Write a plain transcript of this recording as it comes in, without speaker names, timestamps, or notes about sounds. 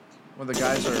when the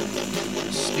guys are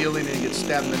stealing and he gets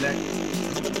stabbed in the neck.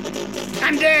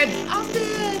 I'm dead.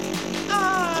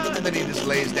 And then he just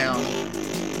lays down.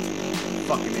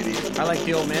 Fucking idiot. I like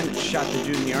the old man that shot the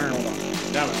dude in the arm.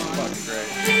 That was fucking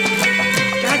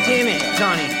great. God damn it,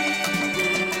 Johnny.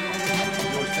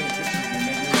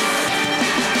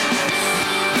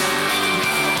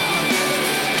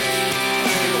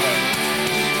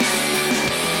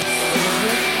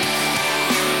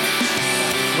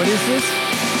 What is this?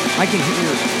 I can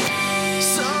hear it.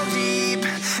 So deep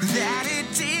that it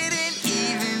didn't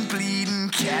even bleed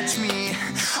and catch me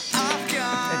off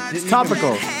guard. It's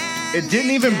topical. It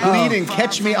didn't even bleed and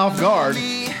catch me off guard.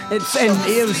 It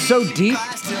was so deep.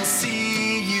 Still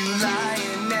see you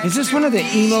lying next Is this one of the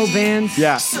emo bands?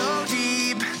 Yeah. so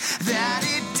deep that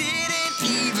it didn't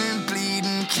even bleed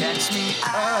and catch me.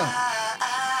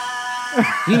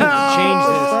 You need to change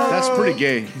this. That's pretty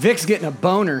gay. Vic's getting a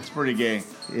boner. Pretty gay.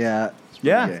 Yeah. Pretty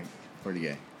gay. Pretty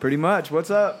gay. Pretty much. What's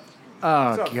up? Oh,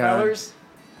 What's up, God. fellers?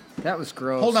 That was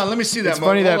gross. Hold on, let me see that. It's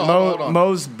funny that hold on.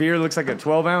 Mo's beer looks like a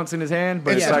 12 ounce in his hand,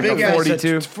 but It's it's a like big a ass-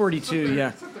 42. It's 42,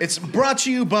 yeah. It's brought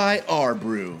to you by Our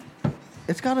Brew.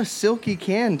 It's got a silky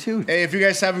can, too. Hey, if you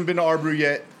guys haven't been to Our Brew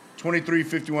yet,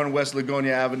 2351 West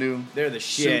Lagonia Avenue. They're the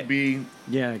Suite shit. B.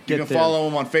 Yeah, You get can there. follow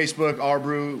them on Facebook, Our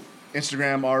Brew,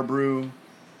 Instagram, Our Brew.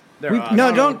 They're We- awesome. no,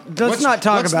 I don't don't. know. Let's not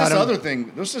talk what's about this them. other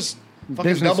thing? There's this fucking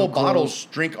Business double will close. bottles.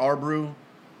 Drink Our Brew.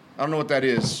 I don't know what that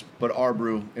is, but Our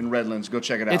Brew in Redlands. Go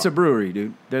check it out. It's a brewery,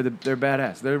 dude. They're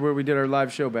badass. They're where we did our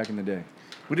live show back in the day.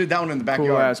 We did that one in the Cool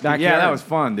backyard. ass. Yeah, Backyard. that was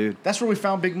fun, dude. That's where we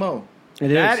found Big Mo. It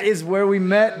is. That is where we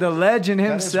met the legend is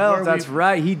himself. where That's we-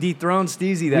 right. He dethroned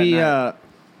Steezy that night.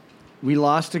 We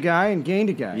lost a guy and gained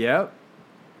a guy. Yep.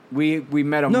 We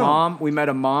met a No. mom. We met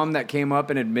a mom that came up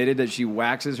and admitted that she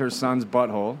waxes her son's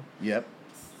butthole. Yep.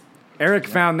 Eric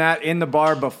found that in the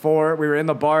bar before. We were in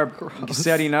the bar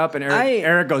setting up, and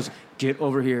Eric goes, "Get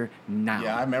over here now."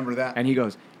 Yeah, I remember that. And he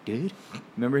goes, "Dude,"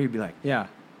 remember he'd be like, Yeah.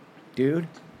 "Dude,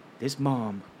 this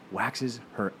mom waxes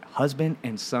her husband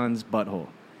and son's butthole,"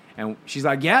 and she's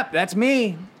like, "Yep, that's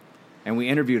me." And we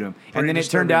interviewed him, Pretty and then it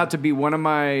turned disturbing. out to be one of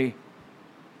my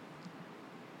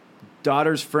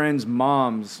daughter's friend's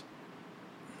moms,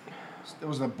 It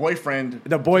was the boyfriend.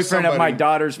 the boyfriend of my somebody.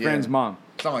 daughter's Yeah. friend's mom.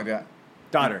 Something like that.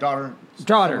 Daughter.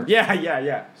 Daughter.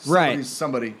 Yeah. Right.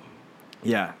 Somebody.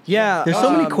 Yeah. Yeah. There's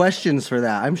so many questions for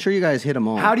that. I'm sure you guys hit them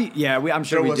all. How do you, I'm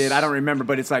sure There we was- did. I don't remember,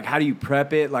 but it's like, how do you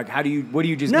prep it? Like, what do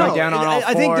you just No, go down on all fours?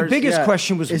 I think the biggest Yeah.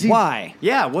 question was Is he- why.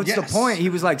 Yeah, what's Yes. the point? He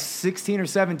was like 16 or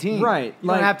 17. Right, You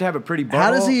like- don't have to have a pretty butthole. How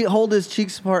does he hold his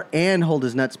cheeks apart and hold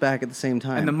his nuts back at the same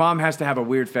time? And the mom has to have a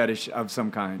weird fetish of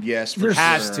some kind. Yes, for There's sure.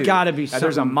 Has to. gotta be There's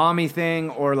a something. mommy thing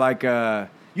or like a...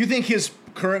 You think his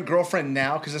current girlfriend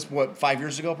now, because it's what, 5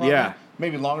 years ago probably? Yeah.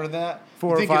 Maybe longer than that?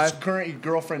 4 or you think his 5? current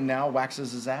girlfrend now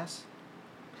waxes his ass?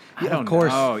 I don't of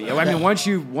course. know. Yeah, I mean, once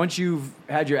you've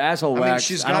had your asshole mean, waxed,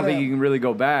 she's I don't gotta- think you can really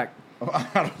go back.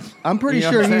 I'm pretty You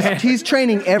know sure what I'm saying? he's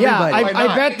training Yeah, everybody. Why I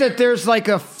not? bet that there's like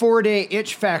a 4-day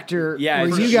itch factor Yeah,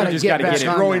 where for you sure. got to Just get gotta back get it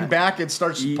on Growing that. back, it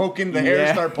starts poking, the Yeah. hairs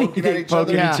start poking at each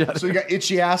other. Poking each other. So you got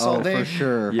itchy ass all oh, day. for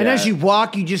sure. Yeah. And as you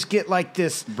walk, you just get like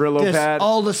this Brillo this pad.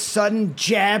 all of a sudden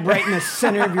jab right in the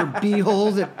center of your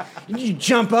beehole that you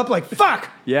jump up like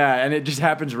fuck. Yeah, and it just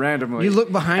happens randomly. You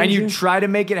look behind and you. you try to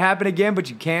make it happen again,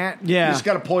 but you can't. You Yeah, just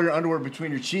got to pull your underwear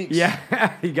between your cheeks. Yeah,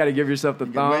 you got to give yourself the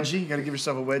Get thumb. wedgie. You got to give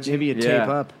yourself a wedgie. maybe a Yeah. tape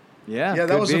up. Yeah, Yeah,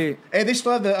 that could was. be. Hey, they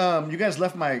still have the. You guys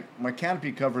left my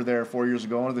canopy cover there 4 years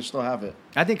ago. Or they still have it.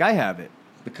 I think I have it.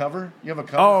 The cover. You have a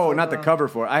cover. Oh, for not the cover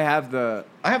for it. I have the.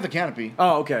 I have the canopy.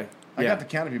 Oh, okay. I Yeah. got the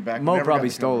canopy back. Mo Never got probably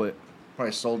the stole cover. it.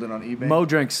 Probably sold it on eBay. Mo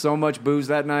drank so much booze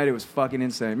that night, it was fucking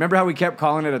insane. Remember how we kept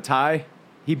calling it a tie?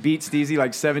 He beat Steezy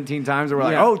like 17 times, and we're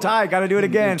like, Yeah. oh, tie, got to do it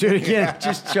again. Do it again.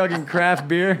 Just chugging craft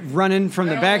beer. Running from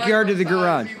the backyard to the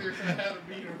garage.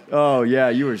 Oh, yeah,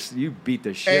 you beat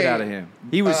the shit Hey, out of him.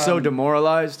 He was so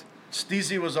demoralized.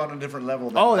 Steezy was on a different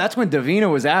level. Oh, that's when Davina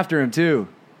was after him, too.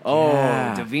 Oh,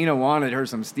 Yeah. Davina wanted her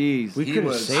some Steez. We He could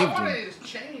have was- saved I wanted him. his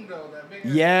chain though, that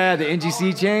big. Yeah, the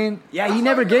NGC chain. Yeah, he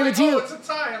never gave it to Oh, you. it's a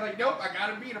tie. I'm like, nope, I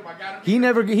gotta beat him. I gotta beat He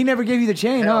him. never gave you the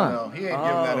chain, Hell huh? no, he ain't oh,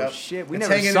 giving that up. Shit, we It's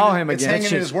never hanging saw in- him It's again.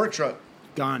 hanging in his work truck.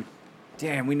 Gone.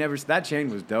 Damn, that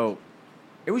chain was dope.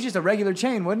 It was just a regular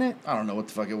chain, wasn't it? I don't know what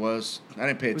the fuck it was. I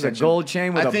didn't pay It was a attention. gold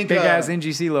chain with I a think, big ass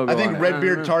NGC logo I think on it.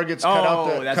 Redbeard Targets cut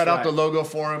Oh, that's out the right. logo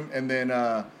for him, and then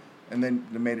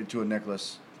they made it to a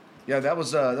necklace. Yeah, that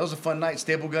was a fun night.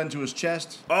 Staple gun to his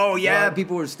chest. Oh yeah, Yeah.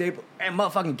 people were staple and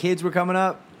motherfucking kids were coming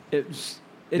up. It's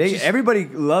Everybody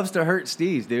loves to hurt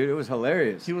Steez, dude. It was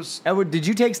hilarious. He was- Edward, did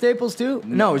you take staples too?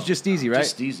 No, it was just Steezy, right?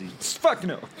 Just easy. fuck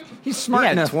no. He's He smart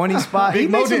had enough. 20 spots. He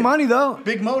Big Mo made some didn't- money though.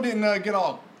 Big Mo didn't get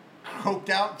all coked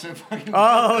out to fucking.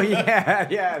 Oh yeah,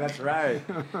 that's right.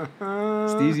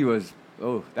 Steezy was.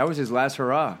 Oh, that was his last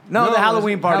hurrah. No, the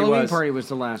Halloween party Halloween was. party was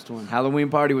the last one. Halloween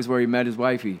party was where he met his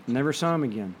wifey. Never saw him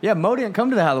again. Yeah, Mo didn't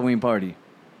come to the Halloween party.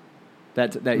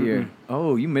 That year.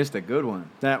 Oh, you missed a good one.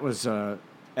 That was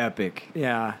Epic.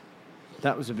 yeah,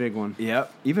 that was a big one.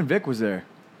 Yep. Even Vic was there.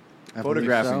 I believe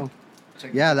Photographing. so.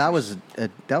 Yeah, that was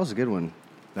a good one.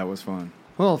 That was fun.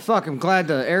 Well, fuck, I'm glad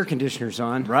the air conditioner's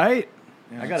on. Right?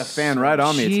 I got a fan right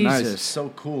on me. It's Jesus. nice. It's so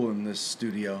cool in this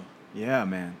studio. Yeah,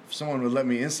 man. If someone would let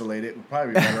me insulate it, we'd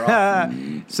probably be better off.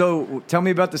 So tell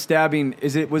me about the stabbing.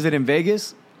 Was it in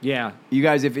Vegas? Yeah, You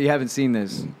guys, if you haven't seen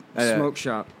this, smoke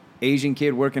shop. Asian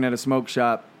kid working at a smoke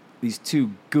shop. These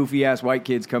two goofy ass white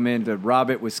kids come in to rob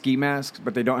it with ski masks,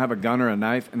 but they don't have a gun or a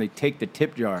knife, and they take the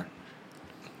tip jar.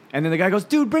 And then the guy goes,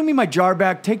 "Dude, bring me my jar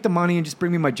back. Take the money and just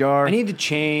bring me my jar." I need to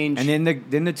change. And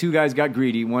then the two guys got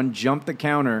greedy. One jumped the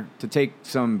counter to take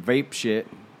some vape shit,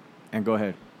 and go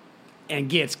ahead. and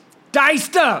gets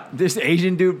diced up. This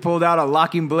Asian dude pulled out a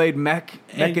locking blade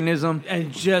mechanism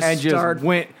and just started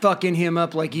went fucking him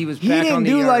up like he was He back didn't on the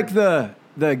do yard. like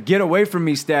the get away from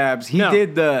me stabs. He No.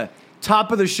 did the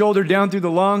top of the shoulder down through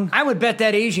the lung. I would bet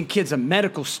that Asian kid's a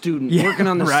medical student Yeah, working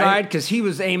on the right. side because he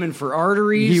was aiming for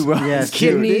arteries. He was. Yes,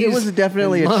 kidneys. dude, it was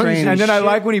definitely a lungs, train. And then I shit.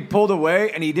 like when he pulled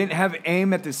away and he didn't have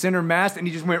aim at the center mass and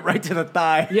he just went right to the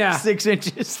thigh. Yeah. 6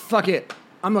 inches. Fuck it.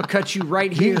 I'm gonna cut you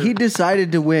right He here.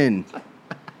 decided to win.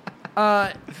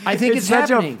 I think it's such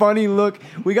happening. a funny look.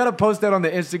 We got to post that on the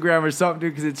Instagram or something,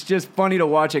 dude, because it's just funny to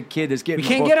watch a kid that's getting. we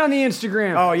can't get on the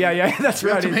Instagram. Oh yeah, that's We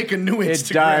have right. to make a new It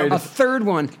Instagram. died. A third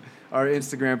one, Our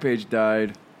Instagram page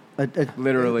died,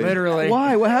 literally, literally.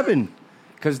 Why? What happened?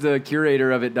 because the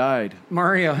curator of it died.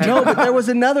 Mario had No, but there was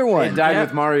another It one. died Yeah.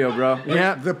 with Mario, bro.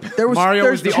 Yeah. There was Mario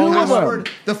there's was the two only of them. Password,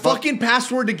 the fucking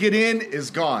password to get in is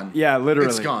gone. Yeah, literally,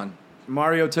 It's gone.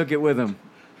 Mario took it with him.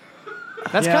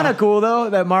 That's Yeah. kind of cool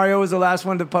though. That Mario was the last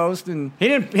one to post, and He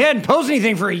hadn't posted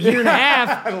anything for a year and a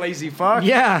half. lazy fuck.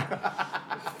 Yeah.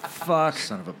 Fuck.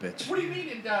 Son of a bitch. What do you mean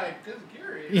it died? Because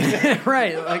curious. Yeah,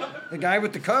 right. Like the guy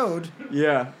with the code.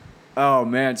 Yeah. Oh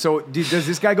man. So does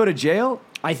this guy go to jail?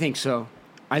 I think so.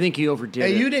 I think he overdid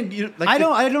Hey, it. you didn't. You, like I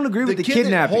don't agree with the kid that-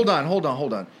 kidnapping. Hold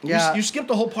on. Yeah. You skipped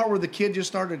the whole part where the kid just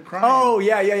started crying. Oh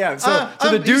yeah. So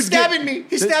the dude he's stabbing me.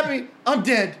 He stabbed me. I'm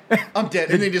dead.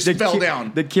 And then just fell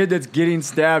down. The kid that's getting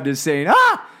stabbed is saying,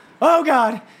 oh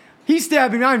God, he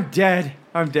stabbed me. I'm dead.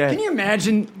 Can you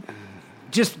imagine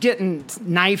just getting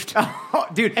knifed? Oh,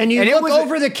 dude. And you it look was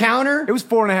over the counter, It was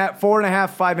 4.5,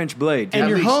 5-inch blade. and At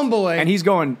your least. homeboy, And he's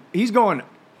going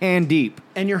hand deep.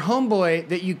 and your homeboy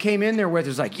that you came in there with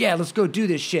is like, yeah, let's go do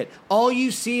this shit. All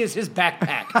you see is his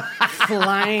backpack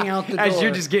flying out the door. As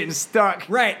you're just getting stuck.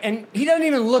 right, and he doesn't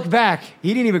even look back.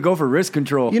 He didn't even go for wrist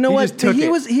control. You know He what? just took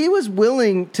it. He was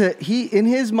willing to. In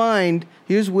his mind,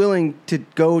 he was willing to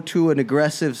go to an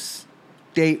aggressive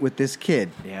state with this kid.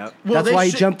 Yeah. Well, That's they why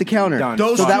he should- jumped the counter. Done.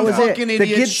 Those so that two was fucking it. The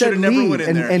idiots kid shoulda said never leave went in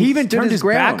and, there. and He even stood turned his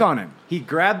ground. back on him. He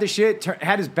grabbed the shit,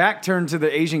 had his back turned to the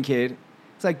Asian kid.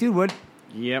 It's like, dude, what?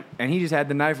 Yep. And he just had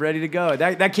the knife ready to go.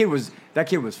 That kid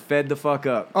was fed the fuck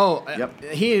up. Oh, Yep.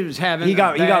 he was having. He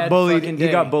got a bad bullied. fucking He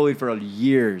day. got bullied for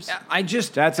years. I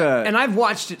just And I've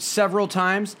watched it several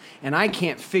times, and I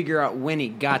can't figure out when he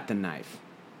got the knife.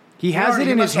 He has already-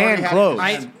 it in he his must already hand have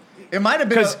closed. it. It might have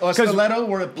been 'Cause- a stiletto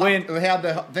where it when- had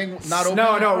the thing not open.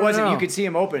 No, it wasn't. no. You could see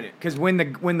him open it because when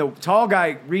the tall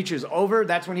guy reaches over,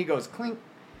 that's when he goes clink,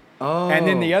 Oh, and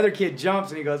then the other kid jumps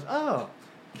and he goes, oh,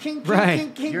 kink, kink, Right.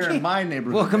 kink, kink, You're in kink. my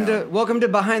neighborhood. welcome to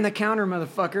behind the counter,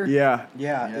 motherfucker. Yeah.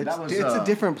 Yeah, Yeah, it's, that was, it's a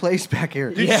different place back here.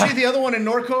 Did Yeah. you see the other one in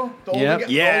Norco? The Yep. old,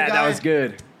 Yeah, the old that guy was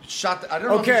good. Shot. I don't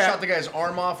know if Okay. he shot the guy's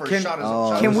arm off or Can- shot his.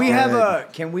 Oh, shot Can his we arm. good.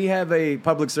 can we have a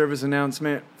public service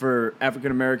announcement for African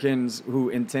Americans who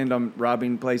intend on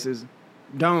robbing places?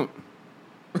 Don't.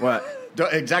 What?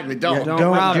 Exactly. Yeah, Don't.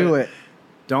 Don't rob do it. it.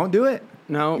 Don't do it.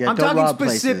 No. Yeah, I'm don't talking rob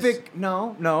specific.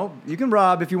 No. You can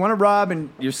rob if you want to rob and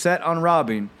you're set on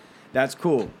robbing. That's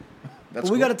cool. That's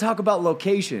But we cool. got to talk about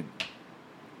location.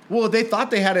 Well, they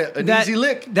thought they had an That- easy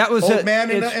lick. that was old a- man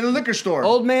in it's- a liquor store.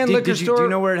 Old man liquor Did you, store. do you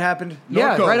know where it happened?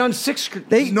 Yeah, Norco. right on 6th Street.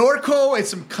 Norco and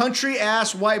some country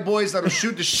ass white boys that'll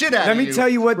shoot the shit out Let of me you. tell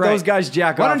you what Right. those guys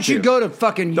jack Why off don't you to. go to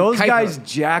fucking Those Kuiper? guys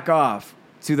jack off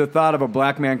to the thought of a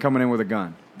black man coming in with a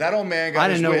gun. That old man got I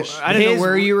didn't know. his wish. I didn't His- know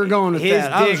where you were going with his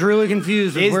that. I was dick- really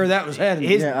confused with his- where that was heading.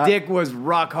 His Yeah, dick was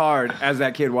rock hard as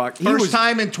that kid walked. He First was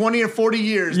time in 20 or 40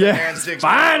 years, the yeah. man's dick's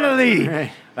Finally,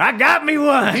 Right. I got me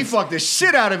one. He fucked the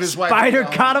shit out of his wife. Spider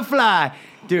caught a fly,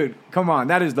 dude. Come on,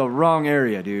 that is the wrong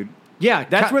area, dude. yeah,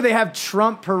 That's where they have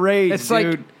Trump parades, it's dude.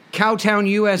 like Cowtown,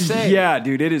 USA. Yeah,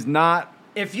 dude, it is not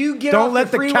If you get Don't off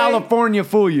let the freeway, California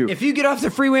fool you. If you get off the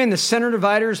freeway and the center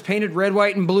divider is painted red,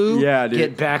 white, and blue, Yeah, dude.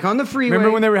 get back on the freeway.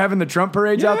 Remember when they were having the Trump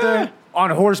parades out Yeah. there? On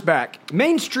horseback.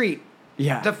 Main Street,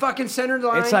 Yeah. the fucking center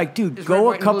line. It's like, dude, is red, go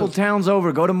white, a and couple blue. towns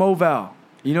over. Go to Moval.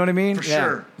 You know what I mean? For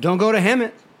sure. Don't go to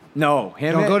Hemet. No.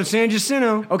 Him Don't go to San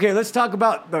Jacinto. Okay, let's talk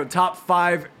about the top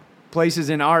 5 places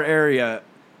in our area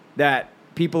that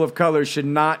people of color should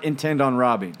not intend on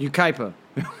robbing. Ukaipa.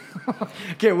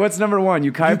 Okay, what's number 1?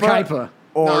 Ukaipa? Ukaipa.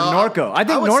 Or No, Norco. I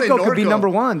think I would say Norco could be Norco. number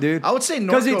 1, dude. I would say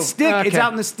Because Norco. it's stick. It's Okay.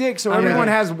 out in the sticks, so Okay. everyone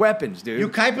has weapons,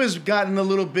 dude. Ukaipa's gotten a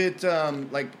little bit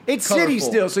like It's colorful. city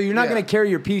still, so you're not Yeah. going to carry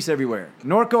your piece everywhere.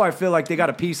 Norco, I feel like they got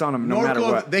a piece on them no matter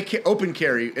Norco, what. they open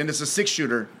carry, and it's a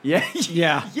 6-shooter, Yeah.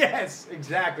 Yeah. Yes,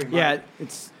 exactly. Mike. Yeah,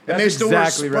 it's and That's they still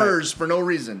exactly wear right. Spurs for no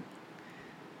reason.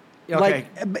 okay.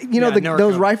 Like, you know, Yeah, Norco.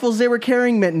 those rifles they were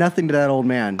carrying meant nothing to that old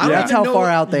man. I don't That's even how know- far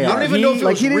out they I are. don't even know if it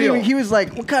like was he didn't real. even. He was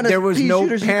like, "What kind of There was pea no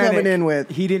shooters panic. you coming in with?"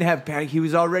 He didn't have panic. He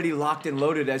was already locked and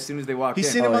loaded as soon as they walked He in.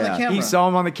 seen him on yeah. the camera. He saw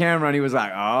him on the camera and he was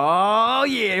like, "Oh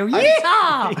yeah,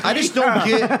 I just don't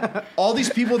get all these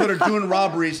people that are doing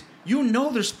robberies. You know,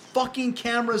 there's fucking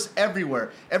cameras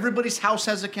everywhere. Everybody's house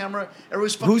has a camera.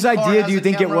 Everybody's fucking Whose car idea has do you a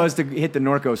think camera. it was to hit the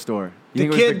Norco store? You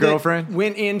think it was kid the that girlfriend?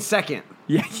 went in second.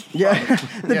 Yeah. Yeah,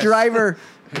 the Yes. driver.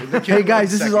 kid Hey went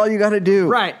guys, this second. is all you got to do.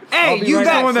 Right. I'll Hey, be you right The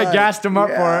back. one that outside. gassed him up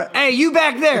for it. Hey, you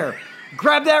back there.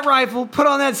 Grab that rifle. Put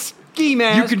on that ski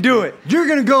mask. You can do it. You're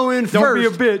gonna go in Don't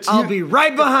first. be a bitch. I'll You- be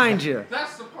right behind you.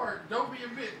 That's the part. Don't be a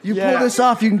bitch. You Yeah. pull this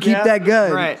off, you can keep Yeah. that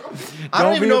gun. Right. I don't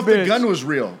Don't even be know a if the bitch. gun was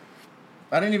real.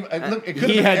 I didn't even look. It could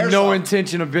He have been had no airsoft.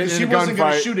 intention of being 'Cause in he a wasn't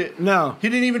going to gunfight. shoot it. No. He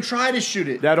didn't even try to shoot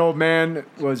it. That old man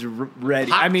was ready.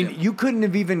 I mean, you couldn't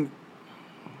have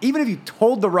even if you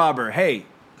told the robber, "Hey,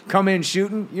 come in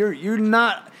shooting," you're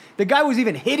not. The guy was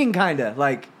even hitting kinda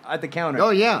like at the counter. Oh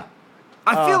yeah.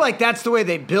 I feel like that's the way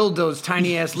they build those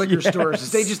tiny ass liquor stores.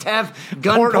 Is they just have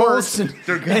gun Portholes. ports and,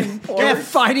 They're gun they have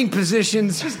fighting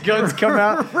positions. Guns come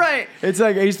out. Right. It's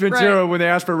like Ace Ventura Right. when they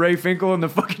asked for Ray Finkel and the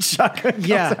fucking shotgun. comes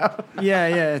Yeah. out.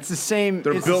 Yeah. It's the same.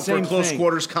 They're it's built the for same close thing.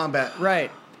 quarters combat. Right.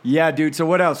 Yeah, dude. So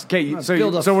what else? Okay,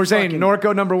 build a so we're saying fucking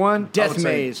Norco number 1, Death would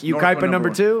say maze. Norco Ukaipa number number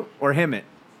one. 2, or Hemet?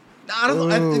 I don't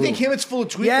know. I think Himmet's full of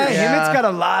tweakers. Yeah, Yeah. Hemet's got a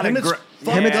lot of. Himmet's fucked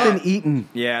Hemmett's up. been eaten.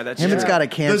 Yeah, that's Hemmett's true. got a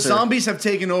The cancer. zombies have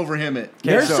taken over Hemmet.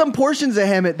 There's so- some portions of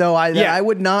Hemet though that Yeah. I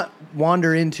would not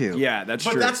wander into. Yeah, that's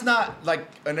But true. that's not like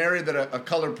an area that a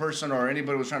colored person or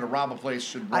anybody who's trying to rob a place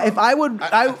should rob. If I would,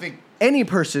 I think any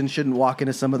person shouldn't walk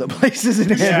into some of the places in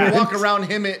you should Hemet. walk around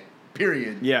Hemmet,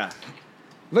 period. yeah.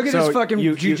 Look at So this fucking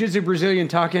you- jiu-jitsu Brazilian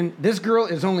talking. This girl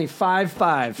is only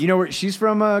 5'5". You know where she's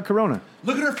from? Corona.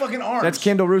 Look at her fucking arms. That's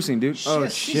Kendall Roosing, dude.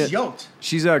 She's yoked.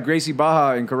 She's Gracie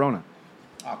Baja in Corona.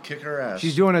 I'll kick her ass.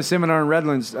 She's doing a seminar in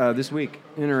Redlands this week.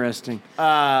 Interesting.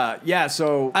 Yeah,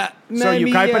 so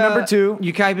Maybe, Ukaipa number 2.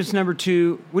 Ukaipa's number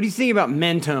 2. What do you think about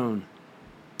Mentone?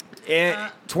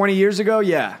 20 years ago,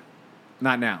 yeah.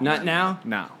 Not now. Not now?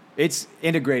 No. It's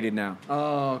integrated now.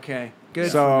 Oh, okay.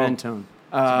 Good So- for Mentone.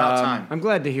 It's about time. I'm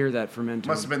glad to hear that for Mentone.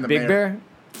 Must have been the Big mayor. Bear?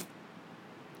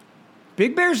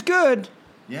 Big Bear's good.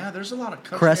 Yeah, there's a lot of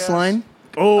country Crestline. ass-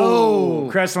 Oh,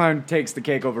 Crestline takes the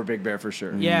cake over Big Bear for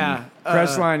sure. Yeah.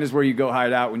 Crestline is where you go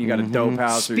hide out when you got a dope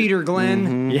house. or- Speeder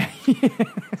Glen. Yeah.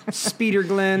 Speeder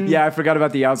Glen. Yeah, I forgot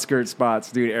about the outskirts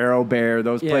spots, dude. Arrow Bear,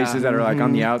 those Yeah. places that are like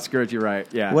on the outskirts. You're right.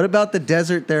 Yeah. What about the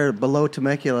desert there below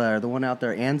Temecula, or the one out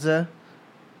there, Anza?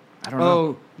 I don't know.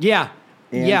 Oh, yeah.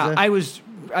 Yeah, Anza?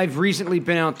 I've recently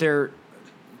been out there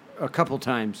a couple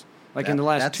times, like in the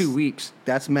last That's- 2 weeks.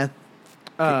 That's meth.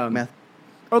 Meth.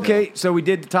 Okay, so we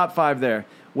did the top 5 there.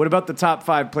 What about the top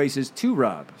 5 places to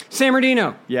rob? San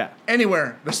Bernardino. Yeah.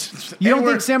 Anywhere. You don't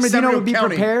think San Bernardino would be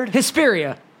prepared?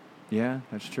 Hesperia. Yeah,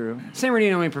 that's true. San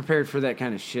Bernardino ain't prepared for that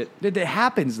kind of shit. It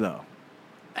happens though.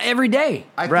 Every day.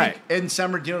 I Right. think in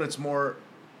San Bernardino, it's more.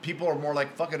 People are more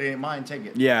like, "Fuck it, it ain't mine. Take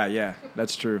it." Yeah,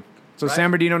 that's true. So Right. San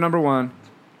Bernardino number 1.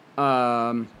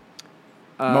 Um,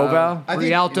 Mobile. I think-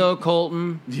 Rialto,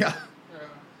 Colton, Yeah.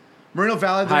 Moreno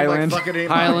Valley, they're Highland. like, "Fuck it, it ain't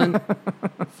mine." Highland.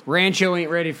 Rancho ain't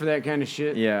ready for that kind of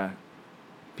shit. Yeah.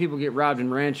 People get robbed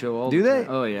in Rancho all Do the they?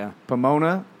 time. Oh, yeah.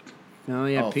 Pomona. Oh,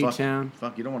 yeah, Oh, P-Town.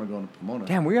 Fuck, you don't want to go into Pomona.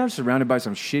 Damn, we are surrounded by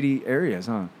some shitty areas,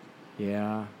 huh?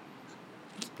 Yeah.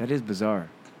 That is bizarre.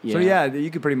 So Yeah. yeah, you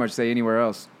could pretty much say anywhere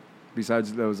else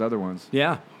besides those other ones.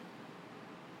 Yeah.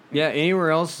 Yeah,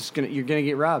 anywhere else, you're going to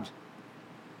get robbed.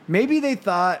 Maybe they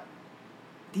thought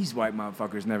these white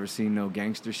motherfuckers never seen no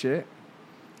gangster shit.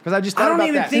 Because I just thought I don't about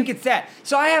even that. think it's that.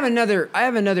 So I have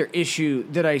another issue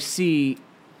that I see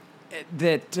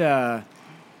that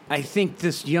I think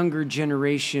this younger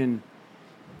generation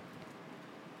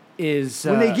is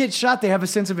when they get shot, they have a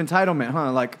sense of entitlement,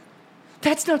 huh? Like,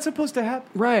 That's not supposed to happen.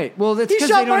 Right. Well, that's He because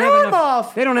shot they don't my have arm enough.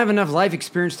 off. They don't have enough life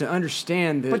experience to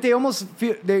understand that. But they almost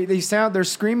feel they're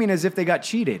screaming as if they got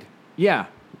cheated. yeah,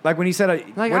 Like when he said,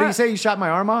 Like, "What did I- he say? You shot my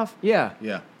arm off?" yeah.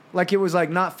 Yeah. Like it was like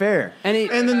not fair. And he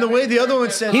And then the way the other one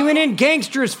said, he went in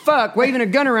gangster as fuck, waving a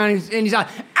gun around, and he's like,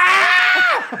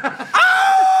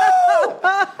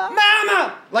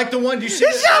 "Mama, like the one you see.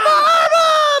 shot my arm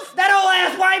off! That old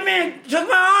ass white man took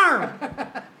my arm."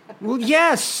 Well,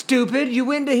 yeah, stupid. You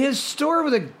went to his store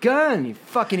with a gun, you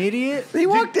fucking idiot. He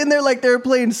walked in there like they were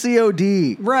playing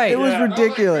COD. Right. It was Yeah.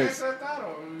 ridiculous.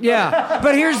 Yeah,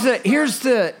 but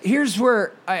here's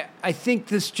where I think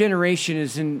this generation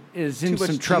is in Too much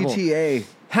some trouble. GTA.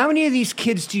 How many of these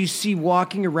kids do you see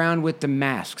walking around with the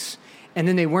masks, and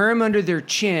then they wear them under their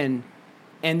chin,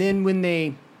 and then when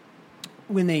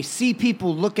they see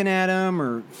people looking at them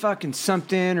or fucking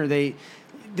something, or then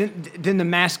the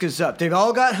mask is up. They've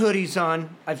all got hoodies on.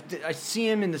 I see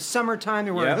them in the summertime.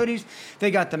 They're wearing Yep. hoodies.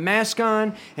 They got the mask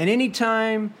on, and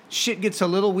anytime shit gets a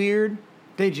little weird,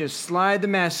 they just slide the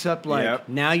masks up like, Yep.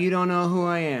 now you don't know who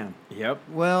I am. Yep,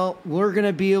 Well, we're going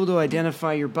to be able to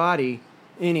identify your body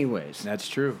anyways. that's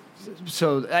true.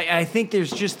 So I think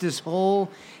there's just this whole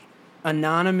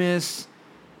anonymous,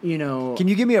 Can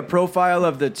you give me a profile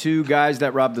of the two guys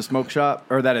that robbed the smoke shop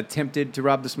or that attempted to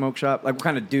rob the smoke shop? Like what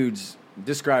kind of dudes?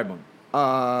 Describe them.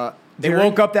 They they're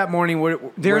woke up that morning.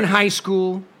 they're in high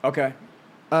school. Okay.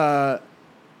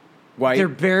 White.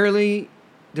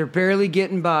 They're barely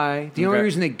getting by. The only Okay.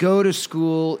 reason they go to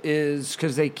school is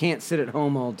because they can't sit at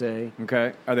home all day.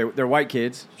 Okay. They're white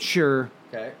kids. Sure.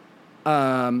 Okay.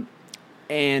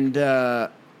 And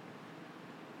that's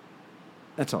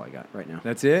all I got right now.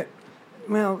 That's it.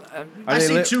 Well, I they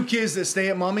see li- two kids that stay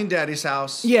at mom and daddy's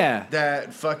house. Yeah.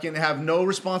 That fucking have no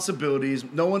responsibilities.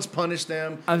 No one's punished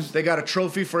them. They got a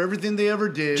trophy for everything they ever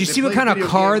did. did you They see what play kind of video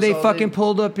car games they all fucking day.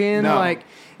 pulled up in? No. Like,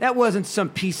 that wasn't some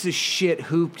piece of shit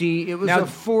hoopty. It was Now- a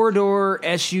 4-door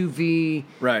SUV.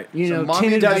 Right. You So know, mommy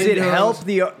tinted Does it windows. help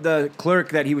the clerk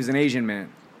that he was an Asian man?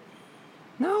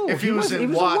 No, If he was wasn't. in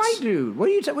He was Watts- a white dude.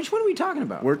 Which one are we talking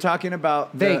about? We're talking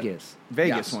about the Vegas.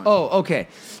 Vegas Yes. one. Oh, okay.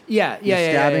 Yeah.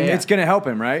 stabbing? It's gonna help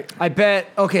him, right? I bet.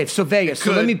 Okay, so Vegas.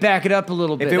 So could. let me back it up a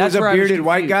little bit. If it was That's a where I bearded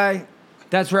white confused. guy,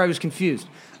 That's where I was confused.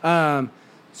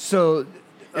 So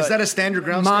Is that a stand your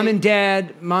ground mom state? and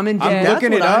dad. I'm That's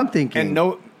looking it what I'm up, thinking. and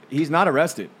no, he's not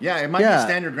arrested. Yeah, it might be Yeah.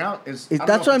 stand your ground. I don't know That's if what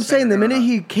I'm it's saying. stand The your ground minute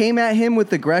or he came at him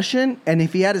with aggression, and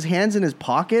if he had his hands in his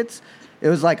pockets, it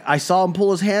was like I saw him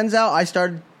pull his hands out. I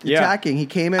started Yeah. attacking. He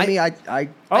came at me. I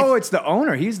Oh, it's the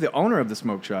owner. He's the owner of the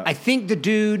smoke shop. I think the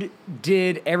dude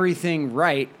did everything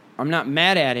right. I'm not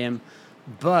mad at him,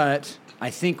 but I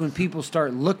think when people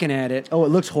start looking at it, Oh, it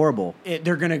looks horrible.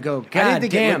 they're gonna go, God didn't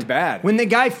think it damn. looked bad. When the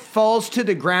guy falls to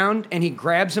the ground and he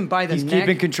grabs him by the He's neck,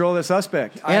 keeping control of the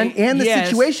suspect. And the yes.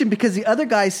 situation because the other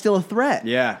guy's still a threat.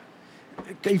 Yeah.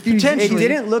 If you, It Potentially.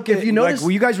 didn't look if you notice, like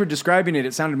when you guys were describing it,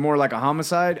 it sounded more like a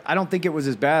homicide. I don't think it was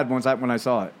as bad when I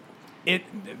saw it.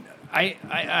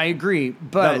 I agree,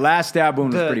 but The last stab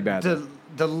wound was pretty bad. The It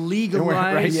went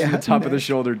legalized, right to the top of the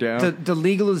shoulder down. the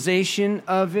legalization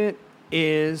of it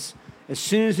is as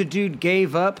soon as the dude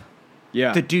gave up,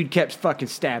 yeah. the dude kept fucking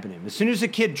stabbing him. As soon as the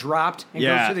kid dropped and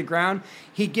Yeah. goes to the ground,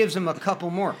 he gives him a couple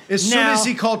more. As soon Now- as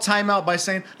he called timeout by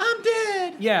saying, I'm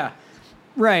dead. yeah.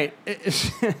 Right.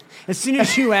 As soon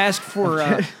as you ask for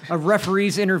a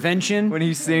referee's intervention, when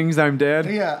he sings "I'm dead."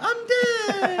 Yeah, I'm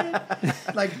dead.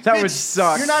 Like That bitch, would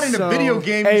suck. You're not in So- a video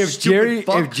game. Hey, you if stupid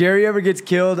fuck. Jerry ever gets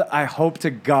killed, I hope to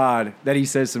God that he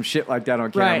says some shit like that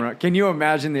on camera. Right. Can you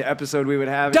imagine the episode we would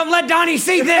have? don't let Donnie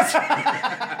see this.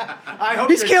 I hope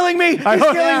he's killing me. He's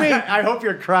killing me. I hope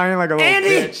you're crying like a little Andy,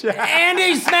 bitch.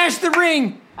 Andy, smash the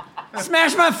ring.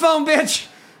 Smash my phone, bitch.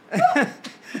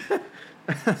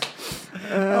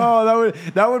 Oh,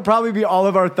 that would probably be all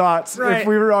of our thoughts Right. if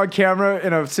we were on camera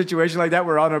in a situation like that.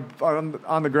 We're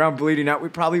on the ground bleeding out. We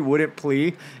probably wouldn't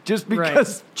plea just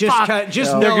because. Just fuck, cut-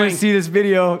 just they're gonna knowing. see this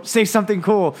video. Say something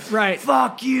cool. Right.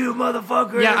 Fuck you,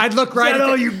 motherfucker. Yeah, I'd look right Is that at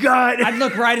all the- you got. I'd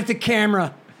look right at the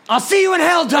camera. I'll see you in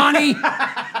hell, Donnie.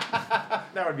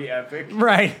 That would be epic.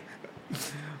 Right.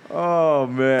 Oh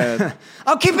man.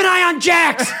 I'll keep an eye on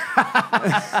Jax.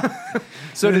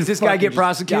 So does this guy Fucking get just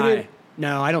prosecuted? die.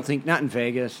 No, I don't think. Not in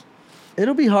Vegas.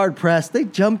 It'll be hard pressed. They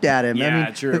jumped at him. I Yeah,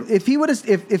 mean, true. If he would have,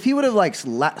 if he would have like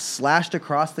slashed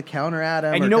across the counter at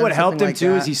him, And or you know done what helped something him like too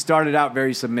that, is he started out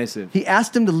very submissive. he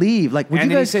asked him to leave. Like, would and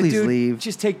you then guys he said, please "Dude, leave?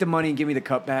 just take the money and give me the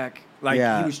cut back." Like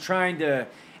Yeah. he was trying to,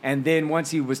 and then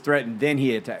once he was threatened, then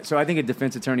he attacked. So I think a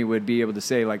defense attorney would be able to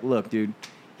say, like, "Look, dude,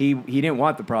 he didn't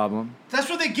want the problem. That's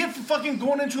what they get for fucking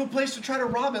going into a place to try to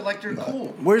rob it like they're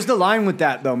cool. Where's the line with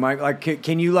that though, Mike? Like,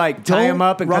 can you like tie Don't him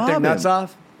up and cut their rob nuts him.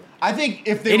 off? I think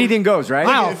if they Anything goes, right?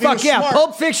 Wow, if he was fuck yeah, smart-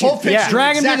 Pulp Fiction. Yeah.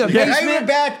 Drag him to the exactly. basement. Drag him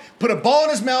back, put a ball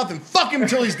in his mouth, and fuck him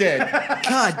until he's dead.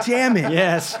 God damn it.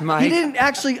 Yes, Mike. He didn't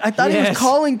actually. I thought he was Yes.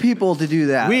 calling people to do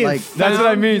that. We have like That's what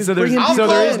I mean. So there's Bring him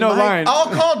there is in, no Mike. line. I'll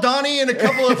call Donnie and a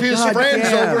couple of his God friends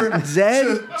damn. over Zed.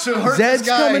 to hurt Zed's this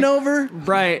guy. coming over.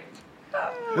 Right.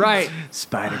 Right.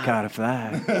 Spider caught a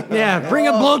fly. Yeah. Bring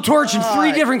a blowtorch and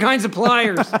 3 different kinds of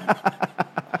pliers.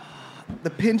 The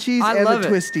pinchies I and love the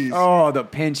it. twisties. Oh, the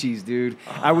pinchies, dude.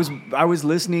 I was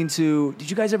listening to. Did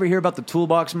you guys ever hear about the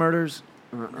Toolbox murders?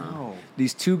 No.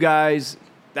 These 2 guys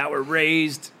that were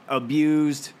raised,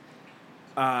 abused,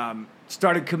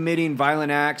 started committing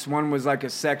violent acts. One was like a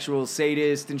sexual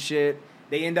sadist and shit.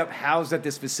 They end up housed at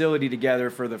this facility together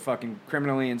for the fucking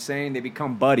criminally insane. They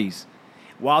become buddies.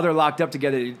 While they're locked up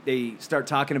together, they start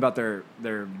talking about their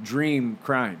dream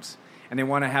crimes. And they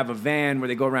want to have a van where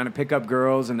they go around and pick up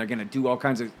girls, and they're going to do all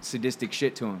kinds of sadistic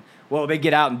shit to them. Well, they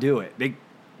get out and do it. They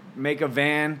make a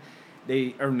van.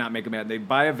 They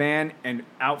buy a van and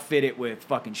outfit it with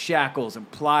fucking shackles and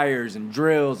pliers and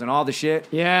drills and all the shit.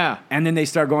 Yeah. And then they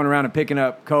start going around and picking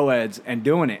up co-eds and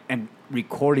doing it and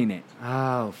recording it.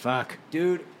 Oh, fuck.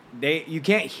 Dude, you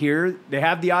can't hear. They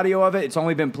have the audio of it. It's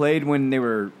only been played when they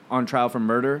were on trial for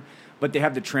murder. But they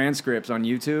have the transcripts on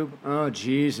YouTube. Oh,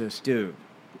 Jesus. Dude.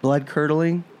 Blood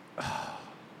curdling.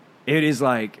 It is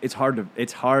like it's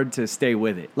hard to stay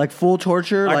with it. Like full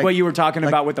torture. Like what you were talking like-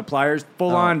 about with the pliers,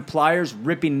 full on pliers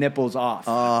ripping nipples off.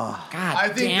 God I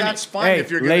think damn that's it. fine Hey, if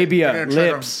you're gonna, labia, you're gonna try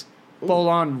to- lips, full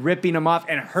on ripping them off,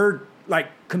 and her like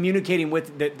communicating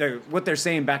with what they're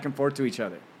saying back and forth to each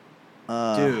other.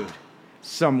 Dude,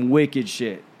 some wicked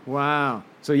shit. Wow.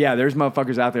 So yeah, there's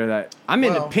motherfuckers out there that I'm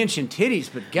into Well- pinching titties,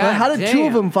 but God But how did damn. 2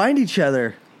 of them find each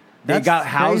other? they That's got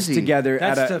housed crazy. together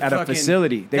That's at the a fucking-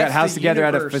 facility. They got that's housed the together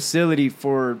at a universe. facility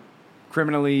for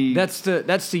criminally. That's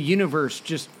the universe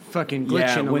just fucking glitching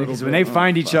yeah, a when, little 'cause bit. when they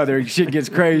find each other, shit gets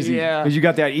crazy. Yeah. Because you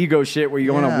got that ego shit where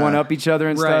you want to Yeah. one up each other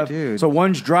and Right. stuff. Dude. So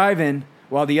one's driving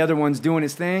while the other one's doing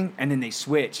his thing, and then they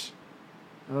switch.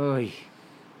 Oy.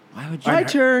 Why would My you?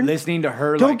 turn. Listening to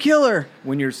her, Don't like, kill her.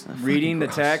 when you're reading the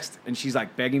gross. text and she's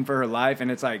like begging for her life,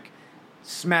 and it's like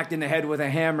smacked in the head with a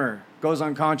hammer, goes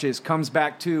unconscious, comes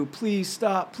back to, please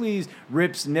stop, please,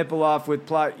 rips nipple off with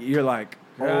plot. You're like,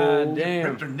 God oh, damn.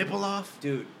 ripped her nipple off.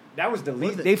 dude, that was the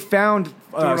least. They found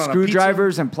Throw it on a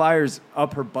screwdrivers and pliers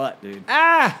up her butt, dude.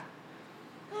 Ah!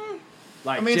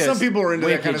 Like, I mean, just some people are into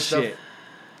that wicked kind of stuff. shit.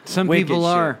 Some Wicked people shit.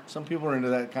 are. Some people are into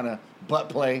that kind of butt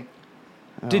play.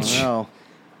 Did you?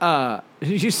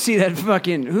 Did you see that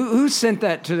fucking? Who sent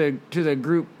that to the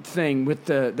group thing with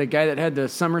the guy that had the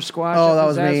summer squash? Oh, up that his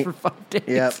was ass me. For 5 days.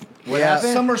 Yep. What Yeah.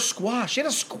 happened? Summer squash. He had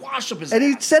a squash up his And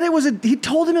he ass. said he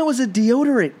told him it was a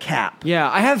deodorant cap. Yeah,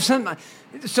 I have some.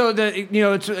 So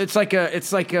it's like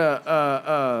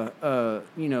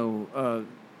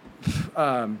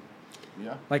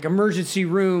like emergency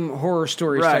room horror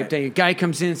stories Right. type thing. A guy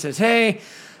comes in and says, "Hey,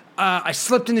 I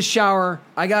slipped in the shower.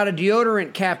 I got a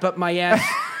deodorant cap up my ass.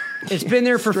 It's been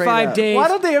there for Straight 5 up. days. Why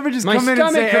don't they ever just My come in and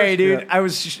say, stomach "Hey, hurts." dude, Yeah. I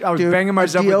was Dude, banging a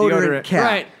myself with deodorant deodorant."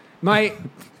 cap. Right,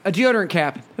 a deodorant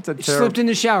cap. That's a slipped terrible- in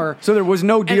the shower. So there was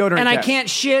no deodorant and I cap. can't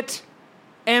shit,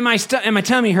 and my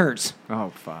tummy hurts.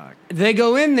 Oh fuck! They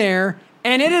go in there,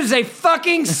 and it is a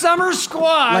fucking summer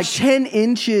squash. Like 10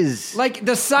 inches. Like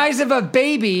the size of a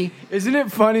baby. Isn't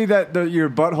it funny that your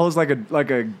butthole's like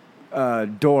a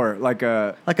door, like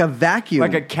a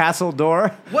vacuum. castle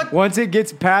door? What? Once it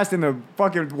gets past and the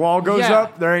fucking wall goes Yeah.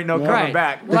 up, there ain't no coming Right.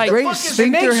 back. The great fuck is- it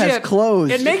sphincter makes has you-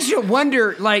 closed. It makes you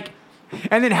wonder, like,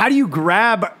 And then how do you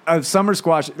grab a summer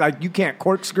squash? Like you can't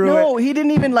corkscrew No, it. he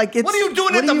didn't even like it. What are you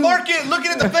doing at the market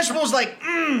looking at the vegetables like,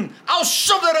 I'll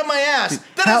shove that up my ass?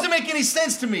 That How- doesn't make any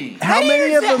sense to me. How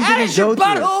many of them how did does he go your through?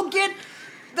 butthole get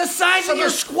the size of Summer your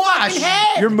squash. fucking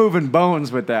head? You're moving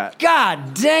bones with that.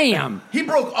 God damn. He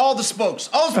broke all the spokes.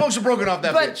 All the spokes are broken off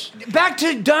that But bitch. back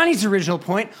to Donnie's original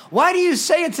point, why do you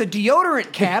say it's a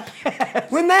deodorant cap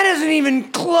when that isn't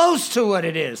even close to what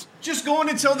it is? Just go in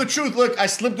and tell the truth. Look, I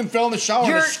slipped and fell in the shower and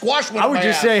a You're- squash went I up would my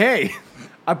just ass. say, hey,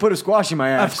 I put a squash in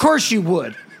my ass. Of course you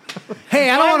would. Hey,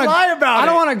 I Why don't want lie about I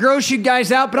don't it? want to gross you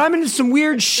guys out, but I'm into some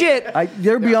weird shit.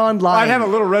 They're beyond lying. I'd have a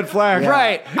little red flag.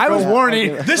 Right. I was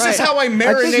warning. This Right. is how I think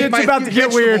marinate it's my about to get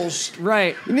weird. vegetables.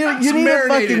 Right. You need It's a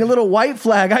marinated. fucking little white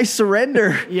flag. I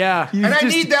surrender. Yeah. You And I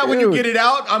just- need that when you dude. get it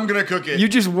out. I'm gonna cook it. You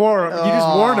just warn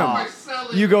them.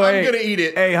 You go, I'm hey, gonna eat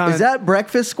it. Hey, hon. Is that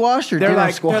breakfast squash or They're dinner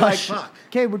like, squash? Fuck.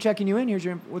 okay, we're checking you in. Here's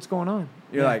what's going on.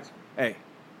 You're like, hey,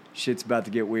 shit's about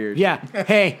to get weird. Yeah.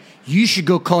 Hey, you should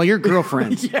go call your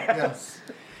girlfriend. Yes.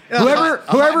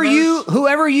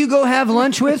 Whoever you go have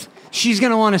lunch with, she's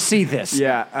gonna want to see this.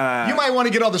 Yeah. You might want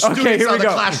to get all the students Okay, here out we of the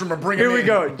go. classroom and bring them Here in. we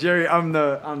go, Jerry. I'm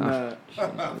the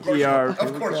ER.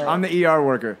 Of course. I'm the ER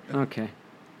worker. Okay.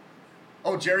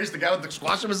 Oh, Jerry's the guy with the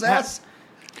squash of his ass?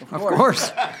 Of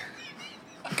course.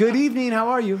 Good evening. How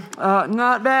are you?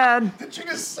 Not bad. Did you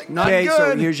just sing Not Okay, so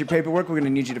good. here's your paperwork. We're gonna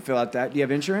need you to fill out that. Do you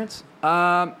have insurance?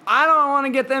 I don't want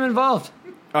to get them involved.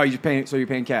 Oh, you're paying. So you're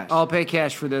paying cash. I'll pay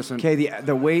cash for this one. Okay.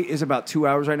 The wait is about 2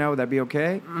 hours right now. Would that be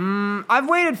okay? I've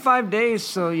waited 5 days,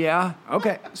 so yeah.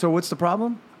 Okay. So what's the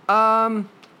problem? Can't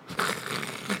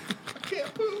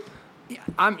poop.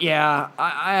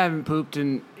 I haven't pooped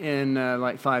in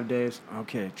like 5 days.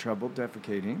 Okay. Trouble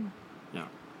defecating. Yeah.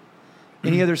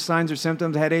 Any other signs or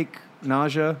symptoms? Headache,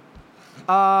 nausea.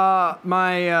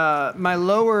 My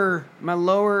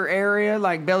lower area,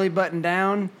 like belly button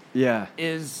down, Yeah.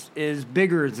 is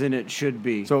bigger than it should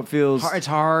be. So it feels. It's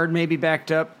hard, maybe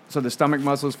backed up. So the stomach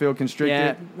muscles feel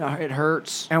constricted. Yeah, it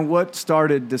hurts. And what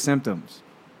started the symptoms?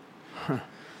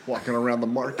 Walking around the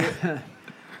market.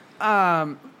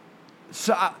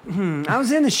 So I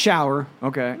was in the shower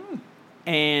Okay.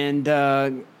 and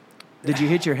Did you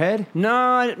hit your head?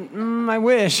 no, I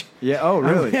wish. Yeah. Oh,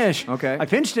 really? I wish. Okay. I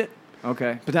pinched it,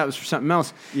 Okay. but that was for something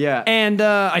else. Yeah. And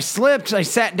I slipped. I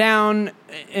sat down,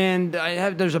 and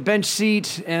there's a bench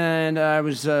seat, and I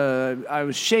was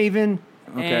shaving,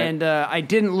 Okay. and I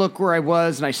didn't look where I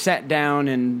was, and I sat down,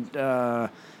 and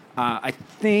I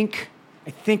think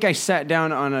I sat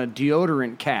down on a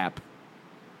deodorant cap.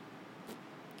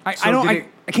 I So don't. did it-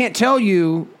 I can't tell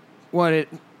you what it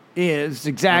is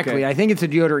exactly. Okay. I think it's a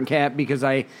deodorant cap because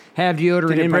I have deodorant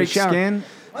Did it in my break shower. skin?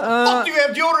 Why the fuck do you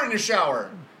have deodorant in your shower?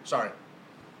 Sorry.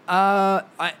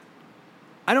 I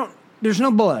don't. There's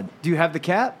no blood. Do you have the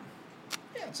cap?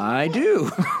 I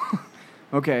do.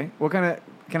 Okay. What kind of?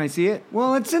 Can I see it?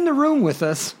 Well, it's in the room with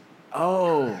us.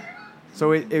 Oh.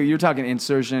 So you're talking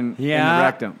insertion in the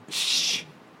rectum. Shh.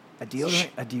 A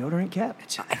deodorant cap?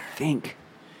 I think.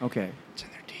 Okay. It's in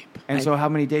there deep. And so how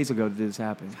many days ago did this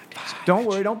happen? Don't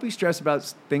worry. Don't be stressed about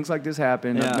things like this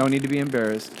happen. Yeah. No need to be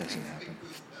embarrassed. Doesn't happen.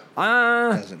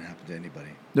 Uh, Doesn't happen to anybody.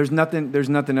 There's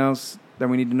nothing else that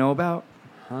we need to know about.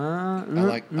 I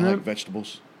like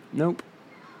vegetables. nope.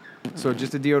 So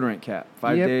just a deodorant cap.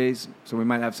 5 Yep. days. So we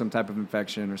might have some type of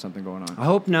infection or something going on. I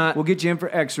hope not. We'll get you in for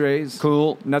X-rays.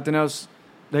 Cool. Nothing else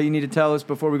that you need to tell us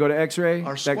before we go to X-ray.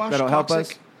 Are squash That'll help us.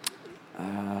 toxic?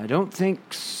 I don't think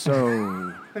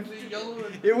so.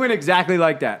 It went exactly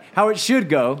like that. How it should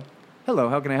go. Hello.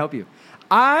 How can I help you?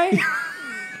 I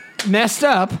messed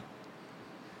up.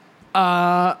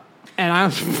 And I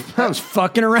was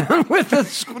fucking around with a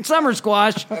summer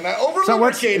squash. And I So what's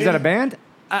over-lubricated. is that a band?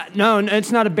 No,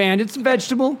 it's not a band. It's a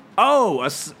vegetable. Oh,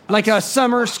 Like a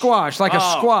summer squash. Like a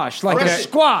squash. Like a Fresh-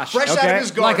 squash. Fresh out Okay. of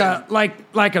his like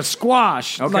garden. a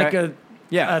squash. Okay. Like a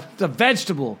Yeah. a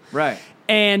vegetable. right.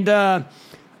 And I'm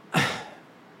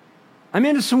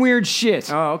into some weird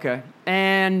shit. Oh, okay.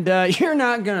 And you're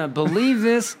not gonna believe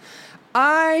this.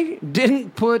 I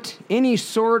didn't put any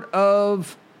sort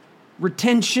of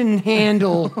retention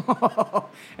handle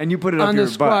And you put it up on your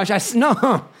the squash.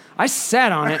 butt. I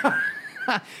sat on it,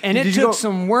 and it Did you took go-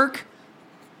 some work,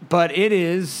 but it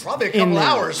is Probably a in couple there.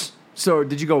 hours. So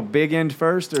did you go big end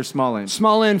first or small end?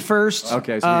 Small end first.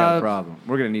 Okay, so we got a problem.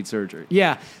 We're gonna need surgery.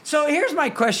 Yeah. So here's my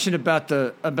question about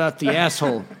the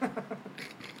asshole.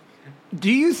 Do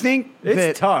you think It's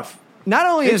that tough. not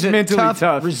only It's is it mentally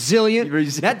tough. resilient,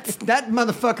 Resilient. that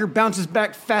motherfucker bounces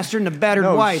back faster than a battered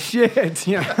Oh wife. shit!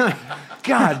 Yeah.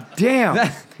 God damn.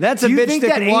 That's a Do you bitch think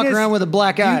that can walk anus- around with a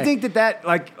black Do eye. you think that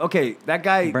like okay, that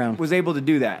guy Brown. was able to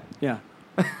do that? Yeah.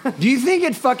 Do you think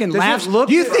it fucking Does it laughs? look-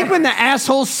 Do you think when the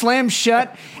asshole slams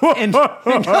shut and goes,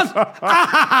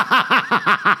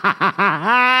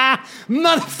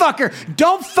 motherfucker,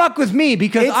 don't fuck with me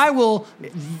because I will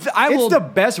It's the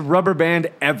best rubber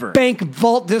band ever. bank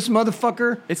vault this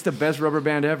motherfucker. It's the best rubber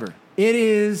band ever. It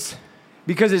is.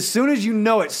 Because as soon as you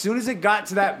know it, as soon as it got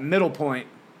to that middle point,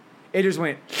 it just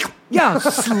went. Yeah,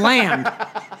 slammed.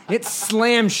 It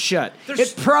slammed shut.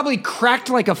 It probably cracked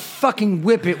like a fucking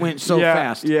whip. It went so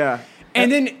fast. Yeah.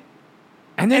 And then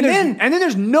And then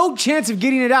there's no chance of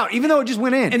getting it out, even though it just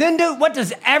went in. And then what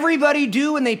does everybody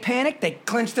do when they panic? They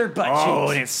clench their butt cheeks. Oh,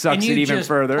 and it sucks you it even just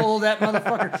further. Pull that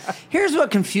motherfucker. Here's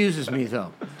what confuses me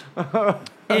though,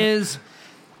 is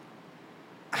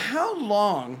how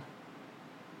long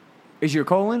Is your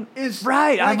colon? Is-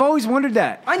 right. like- I've always wondered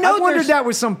that. I know I've wondered there's- that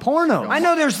with some porno. I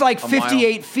know there's like A mile.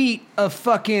 58 feet of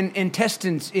fucking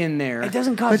intestines in there. It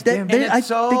doesn't But cost they, damn. they, And it's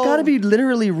they got to be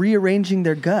literally rearranging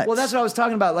their guts. Well, that's what I was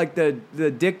talking about. Like the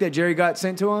dick that Jerry got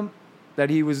sent to him, that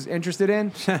he was interested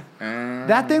in.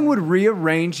 That thing would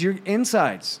rearrange your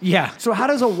insides. Yeah. So how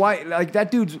does a wife like that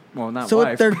dude's? Well, not so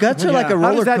wife. their guts are like a How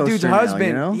roller does that coaster dude's now, husband?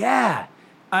 you know? Yeah.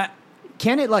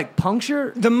 Can it like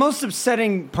puncture? The most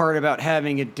upsetting part about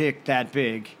having a dick that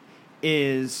big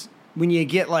is when you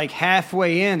get like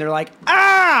halfway in, they're like,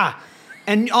 ah!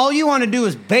 And all you want to do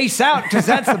is base out because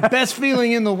that's the best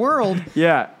feeling in the world.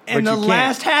 Yeah. And but the you can't.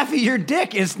 last half of your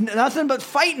dick is nothing but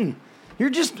fighting.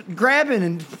 You're just grabbing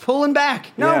and pulling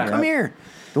back. No, Yeah. come here.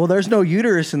 Well, there's no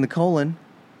uterus in the colon.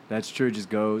 That's true. It just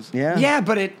goes. Yeah. Yeah,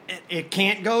 but it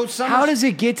can't go somewhere. How does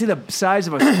it get to the size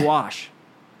of a squash?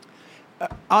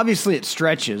 Obviously, it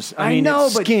stretches. I I mean, know,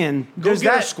 it's but- skin. Does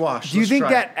get a that squash. Do you Let's think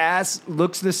try that ass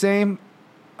looks the same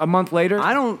a month later?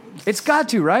 I don't. It's got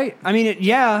to, right? I mean,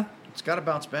 yeah. It's got to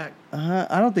bounce back.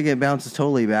 I don't think it bounces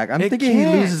totally back. I'm It thinking he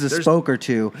can't. loses a There's- spoke or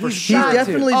two. For He sure.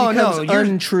 definitely Oh, no, becomes you're-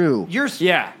 untrue. You're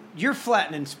Yeah. You're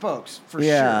flattening spokes for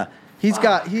Yeah. sure.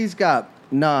 He's got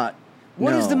not.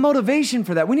 What is no. the motivation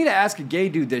for that? We need to ask a gay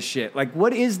dude this shit. Like,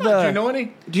 what is the? Do you know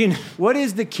any? Do you know? What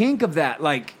is the kink of that?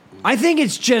 Like, I think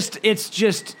it's just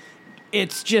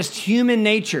human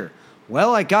nature.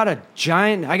 Well, I got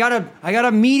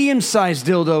a medium-sized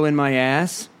dildo in my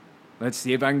ass. let's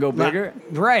see if I can go bigger.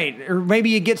 Right. Or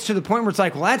maybe it gets to the point where it's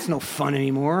like, well, that's no fun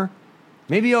anymore.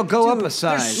 Maybe I'll go up a There's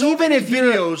size. so Even many if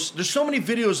you're- videos, there's so many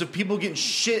videos of people getting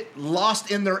shit lost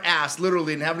in their ass,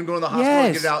 literally, and having to go to the hospital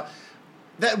and Yes. get it out.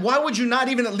 That why would you not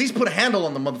even at least put a handle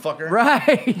on the motherfucker? Right.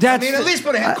 I That's mean, at least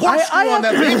put a corkscrew on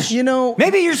that bitch. You know,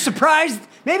 maybe you're surprised.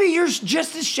 Maybe you're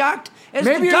just as shocked as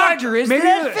the you're doctor like- is maybe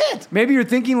that you're- fit. Maybe you're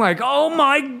thinking like, oh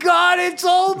my god, it's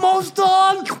almost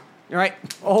on. Right.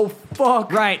 Oh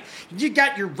fuck. Right. You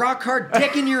got your rock hard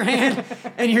dick in your hand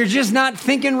and you're just not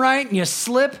thinking right and you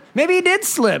slip. Maybe he did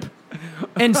slip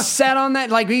and sat on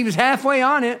that like he was halfway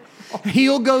on it.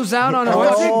 Heel goes out on a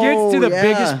Once it gets to the yeah.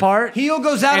 biggest part, heel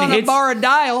goes out and on a hits- bar of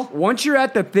dial. once you're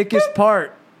at the thickest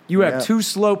part, you have Yeah. two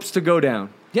slopes to go down.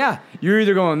 Yeah. You're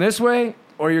either going this way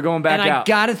or you're going back And I out.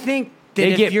 gotta think that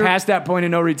they if get you're past that point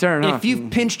of no return, huh? if you've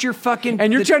pinched your fucking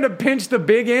and you're the- trying to pinch the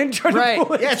big end, trying Right. to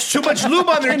pull it. Yeah, it's too much lube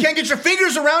on there. You can't get your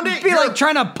fingers around it. it'd be You're like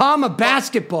trying to palm a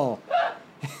basketball.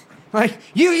 Like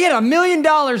you get $1 million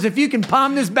if you can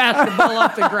palm this basketball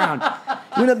off the ground.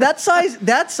 you know that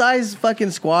size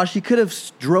fucking squash. He could have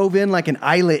drove in like an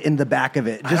eyelet in the back of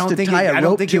it I just don't to think tie it- a I don't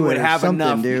rope think to it would or have something,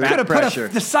 enough dude. back Could have put pressure.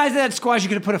 the size of that squash. You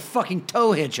could have put a fucking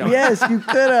toe hitch on. Yes, you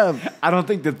could have. I don't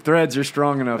think the threads are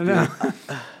strong enough. Dude.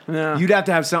 No. You'd have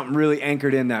to have something really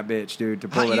anchored in that bitch, dude, to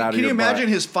pull it out of Can your you imagine butt.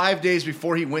 his 5 days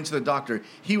before he went to the doctor?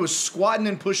 He was squatting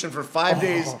and pushing for 5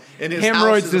 days in his house,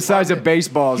 Hemorrhoids his the size of apartment.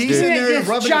 baseballs, He's dude. in there This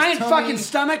rubbing giant his tummy. fucking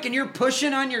stomach, and you're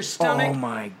pushing on your stomach. Oh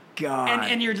my god!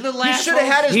 and your little He asshole. should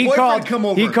have had his he boyfriend called. come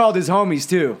over. He called his homies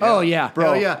too. Oh yeah,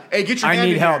 Bro, yeah. Hey, get your I hand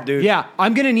need in help, here. dude. yeah.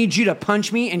 I'm gonna need you to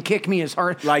punch me and kick me as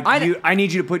hard. Like I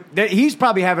need you to put. He's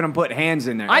probably having him put hands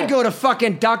in there. I'd go to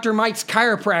fucking Dr. Mike's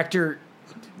chiropractor.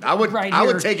 I would Right I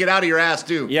here. would take it out of your ass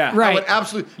too. Yeah. I Right. would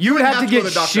absolutely. You would have to go get the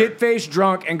doctor. shit faced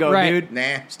drunk and go, Right. dude. Nah.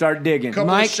 Start digging.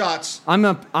 Couple Mike, of shots. I'm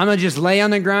gonna just lay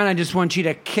on the ground. I just want you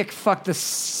to kick fuck the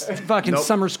fucking Nope.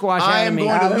 summer squash I out of am me.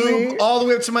 going to Out of lube me. all the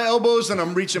way up to my elbows, and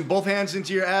I'm reaching both hands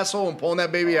into your asshole and pulling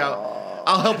that baby out.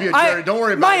 I'll help you, Jerry. Don't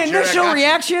worry about my it. Jerry, I initial got you.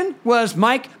 reaction was,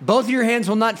 Mike, both your hands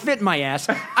will not fit my ass.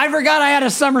 I forgot I had a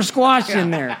summer squash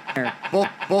in there.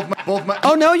 Both my.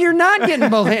 Oh no, you're not getting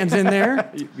both hands in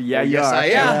there. Yeah, you Yes, are. I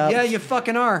am. Yeah, Yeah. yeah, you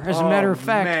fucking are. As a matter of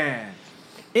fact, man.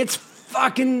 it's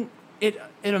fucking it.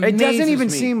 It It doesn't amazes even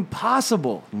me. seem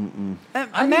possible. I need to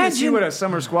see Imagine what a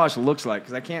summer squash looks like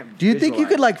because I can't. Do you think you visualize.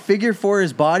 could like figure four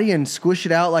his body and squish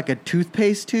it out like a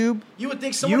toothpaste tube? You would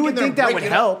think someone You get would there think and that break would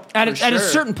it up. help. at for a sure.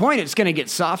 certain point, it's going to get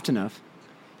soft enough.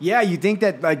 Yeah, you think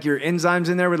that like your enzymes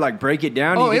in there would like break it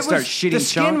down? Oh, and you it could start was shitting the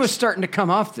skin chunks? was starting to come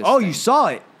off this. Oh, thing. you saw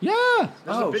it. Yeah. There's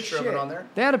Oh, a picture of shit. it on there.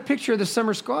 They had a picture of the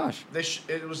summer squash.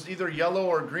 It was either yellow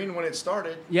or green when it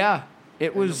started. Yeah, it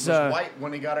It was. was white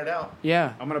when he got it out.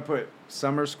 Yeah. I'm gonna put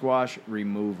summer squash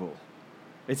removal.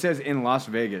 It says in Las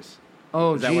Vegas.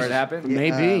 Oh, Is that where it Jesus. happened?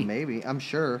 Maybe. Maybe. I'm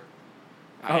sure.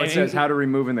 Oh, it says how to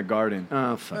remove in the garden.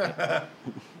 Oh fuck.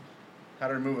 How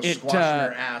to remove a It, squash in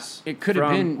your ass. It could have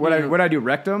From been. what you I know- what I do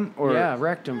rectum or Yeah,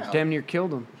 wrecked him. Damn near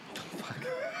killed him.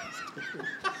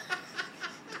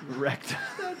 rectum.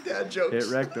 Dad jokes. Hit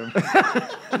rectum. I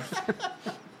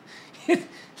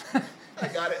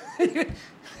got it.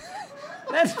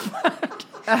 That's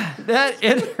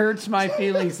It hurts my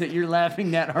feelings that you're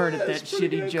laughing that hard at that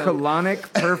shitty joke.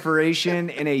 Colonic perforation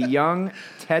in a young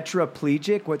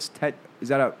tetraplegic. Is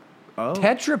that a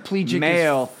Tetraplegic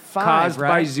male is 5, caused by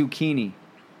right? zucchini?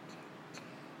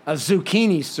 A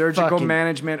zucchini. Surgical fucking-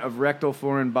 management of rectal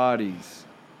foreign bodies.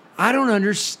 I don't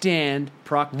understand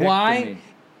Proctectomy.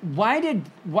 why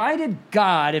did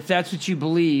God, if that's what you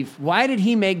believe, why did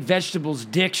he make vegetables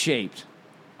dick shaped?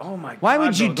 Oh my god. Why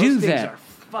would you bro, do those things that? are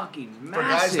fucking For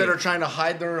massive. guys that are trying to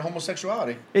hide their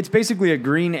homosexuality. It's basically a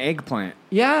green eggplant.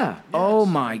 Yeah. Oh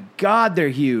my god, they're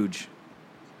huge.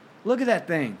 Look at that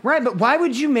thing. Right, but why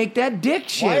would you make that dick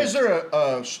shaped? Why is there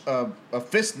a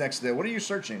fist next to it? What are you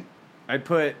searching? I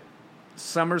put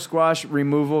summer squash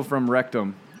removal from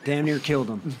rectum. Damn near killed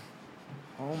him.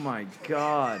 Oh my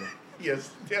god.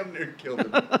 Yes, damn near killed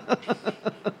him.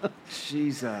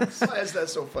 Jesus. Why is that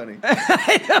so funny?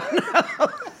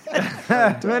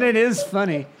 But it is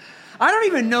funny. I don't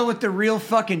even know what the real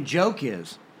fucking joke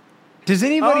is. Does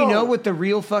anybody know what the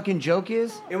real fucking joke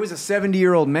is? It was a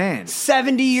 70-year-old man.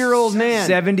 70-year-old man.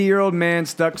 70-year-old man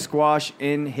stuck squash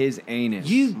in his anus.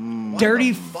 You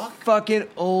dirty fuck? fucking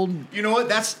old. You know what?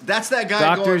 That's that guy.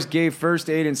 Doctors going, gave first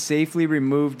aid and safely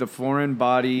removed the foreign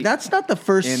body. That's not the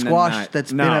first In the squash night.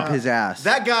 that's No. been up his ass.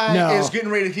 that guy No. is getting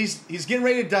ready. He's getting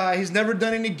ready to die. He's never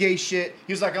done any gay shit.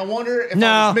 He's like, I wonder if I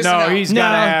No. was missing No, out. he's No,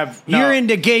 gotta have. No. you're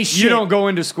into gay shit. You don't go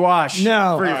into squash.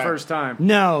 No. for your Alright. first time.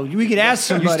 No, we could ask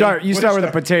You somebody. start with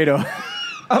a potato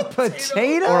a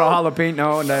potato or a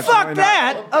jalapeno. Fuck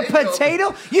that! A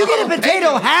potato? You get a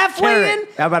potato halfway Carrot. in?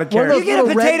 How about a One of carrot? those You get a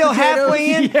little red potato potatoes?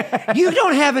 halfway in? You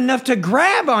don't have enough to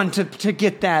grab on to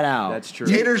get that out. That's true.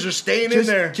 Taters are staying in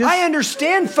there. I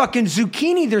understand fucking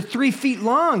zucchini. They're 3 feet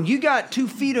long. You got 2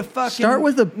 feet of fucking Start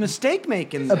with a- mistake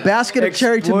making. A basket of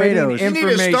cherry Exploiting tomatoes. You need to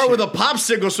information. start with a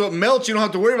popsicle so it melts. You don't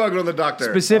have to worry about going to the doctor.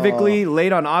 Specifically,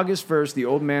 late on August 1st, the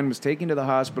old man was taken to the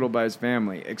hospital by his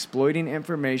family. Exploiting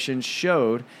information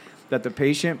showed that the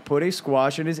patient put a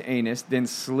squash in his anus, then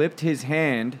slipped his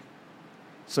hand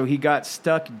so he got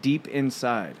stuck deep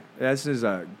inside. This is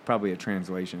probably a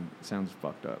translation. It sounds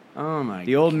fucked up. Oh my!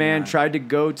 The old man God. tried to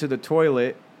go to the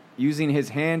toilet using his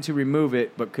hand to remove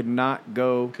it, but could not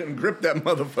go. Couldn't grip that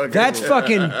motherfucker. That's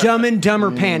fucking Dumb and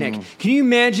Dumber panic. Can you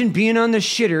imagine being on the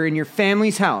shitter in your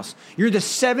family's house? You're the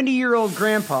 70-year-old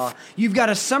grandpa. You've got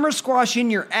a summer squash in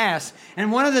your ass,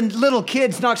 and one of the little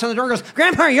kids knocks on the door and goes,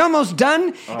 "Grandpa, are you almost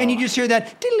done?" And you just hear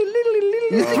that.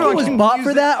 You think it was bought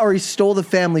for that, or he stole the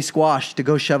family squash to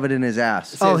go shove it in his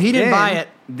ass? Oh, he didn't Then- buy it.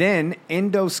 Then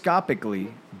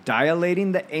endoscopically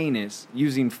dilating the anus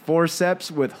using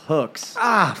forceps with hooks.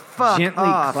 Ah, fuck Gently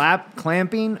off.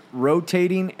 clamping,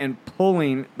 rotating, and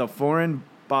pulling the foreign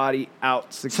body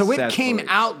out So successfully. it came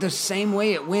out the same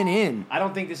way it went in. I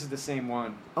don't think this is the same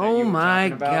one. that Oh you were my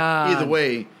talking about. God. Either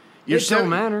way. It don't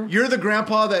matter. You're the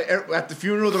grandpa that at the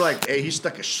funeral they're like, hey, he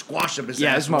stuck a squash up his Yeah,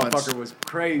 ass this once. motherfucker was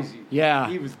crazy. Yeah.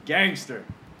 He was gangster.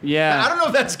 Yeah. I don't know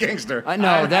if that's gangster. No,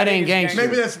 I that think ain't it's gangster.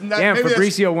 Maybe that's not. Damn, maybe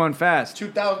Fabricio won fast.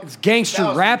 2000. It's gangster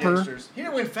 2000 rapper. gangsters. He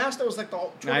didn't win fast. That was like the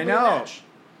whole. I 20-minute know. match.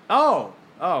 Oh,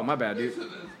 my bad, dude.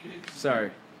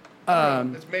 Sorry.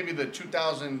 It's maybe the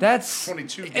 2022 That's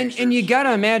gangsters. and you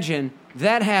gotta imagine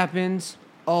that happens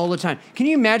all the time. Can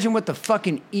you imagine what the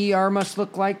fucking ER must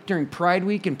look like during Pride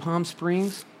Week in Palm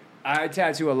Springs? I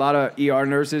tattoo a lot of ER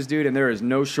nurses, dude, and there is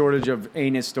no shortage of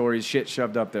anus stories, shit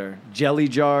shoved up there. Jelly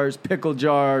jars, pickle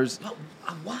jars,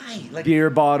 Why? Like, beer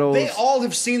bottles. they all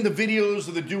have seen the videos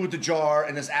of the dude with the jar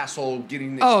and his asshole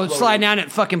getting Oh, exploded. it's sliding down and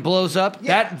it fucking blows up.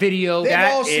 Yeah. That video, They've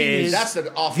that all seen it. is That's an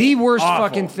awful. the worst Awful.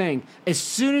 fucking thing. As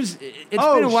soon as it's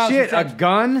oh, been a while shit, since a that,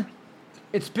 gun?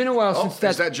 it's been a while Oh, since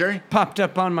is that Jerry? popped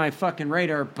up on my fucking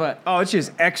radar. But Oh, it's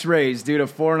just x-rays, dude, of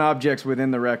foreign objects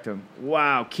within the rectum.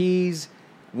 Wow, keys,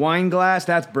 wine glass,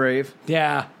 that's brave.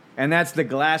 yeah, And that's the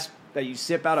glass that you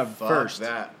sip out of Fuck first.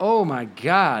 that. oh my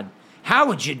god, how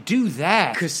would you do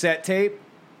that? Cassette tape,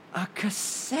 A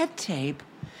cassette tape?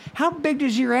 How big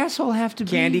does your asshole have to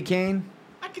candy be? cane,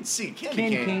 I can see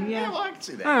Candy cane, yeah. well, I can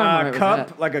see that. I'm all right with cup,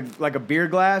 that. like a beer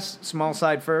glass, small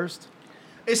side first.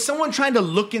 Is someone trying to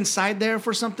look inside there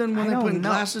for something when I they're don't putting know.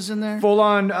 glasses in there? Full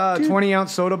on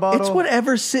 20-ounce soda bottle. It's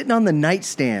whatever's sitting on the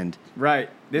nightstand. Right.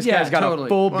 This Yeah, guy's got totally. a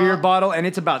full beer Well, bottle, and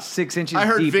it's about 6 inches I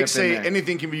heard deep. Vic up say in there.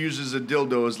 anything can be used as a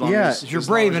dildo as long Yeah, as if you're as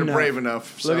brave long as enough. You're brave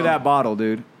enough. Look at that bottle,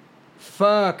 dude.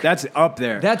 Fuck. That's up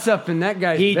there. That's up in that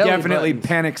guy's he belly definitely buttons.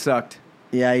 panic sucked.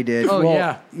 Yeah, he did. Oh,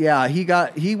 yeah. Yeah,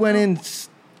 he went in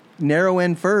narrow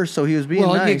end first, so he was being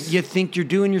Well, nice. you think you're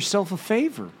doing yourself a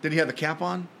favor. Did he have the cap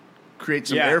on? Create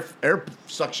some Yeah. air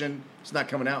suction It's not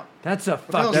coming out. That's a hell's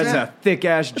fuck. That's that? a thick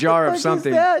ass jar What of is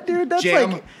something. that, dude? That's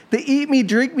Jam. like the eat me,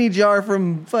 drink me jar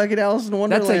from fucking Alice in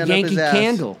Wonderland. That's a up Yankee his ass.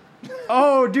 Candle.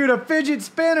 Oh, dude, a fidget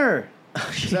spinner.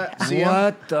 Is that CM?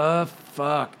 What the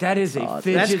fuck? That is a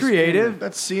fidget That's creative. spinner.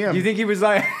 That's CM. You think he was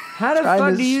like, How the Trying fuck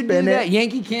to do you do spin it. that?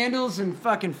 Yankee Candles and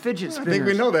fucking fidget I spinners. think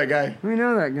we know that guy. We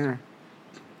know that guy.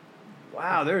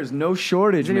 wow, there is no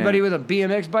shortage, Is anybody man. with a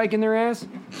BMX bike in their ass?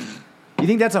 You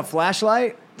think that's a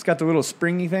flashlight? It's got the little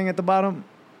springy thing at the bottom.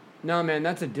 No, man,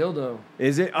 that's a dildo.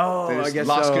 Is it? Oh, They I just guess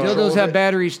lost so. control. Dildos of have it.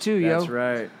 batteries too, yo. That's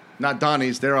right. Not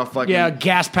Donnie's. They're all fucking. Yeah,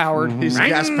 gas powered. He's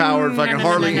gas powered fucking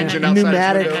Harley engine outside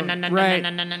Pneumatic. his window.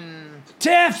 Right.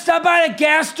 Tiff, stop by the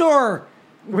gas store.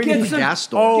 We Get need some, gas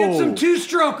store. Get Oh. some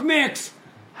two-stroke mix.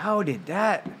 How did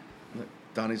that?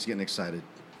 Donnie's getting excited.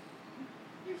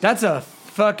 That's a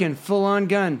fucking full-on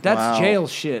gun. That's Wow. jail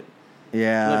shit.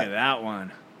 Yeah. Look at that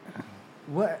one.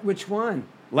 What? Which one?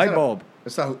 Light bulb.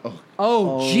 It's not. Oh,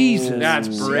 Oh, Jesus. That's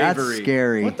That's bravery.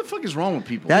 scary. what the fuck is wrong with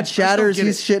people? That I just don't shatters. get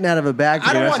He's it. shitting out of a bag. for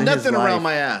I the don't rest want of his nothing around life.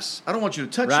 my ass. I don't want you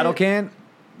to touch Rattle it. can?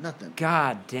 Nothing.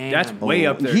 God damn. That's way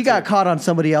up there. He got too. caught on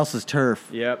somebody else's turf.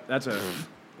 Yep, that's a.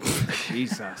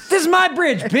 Jesus. This is my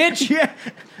bridge, bitch. Yeah.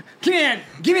 Come in.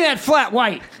 Give me that flat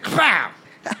white. Pow.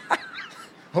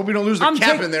 Hope you don't lose the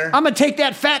cap in there. I'm gonna take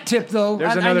that fat tip though.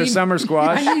 There's I another need- summer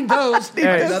squash. I need those.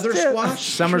 Hey, Another squash.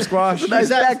 summer squash. Nice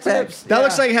that backpacks. That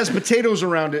looks like it has potatoes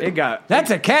around it. It got. That's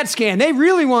a CAT scan. They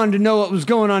really wanted to know what was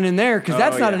going on in there because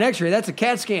that's Oh, not yeah. an X-ray. That's a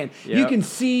CAT scan. You Yep. can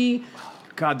see.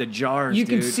 God, the jars. You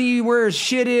can dude. see where his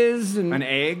shit is. And an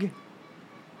egg.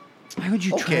 why would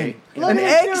you Okay. try? An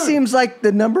egg seems like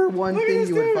the number one thing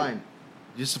you would find.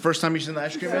 This is the first time you've seen the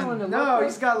ice cream man? No,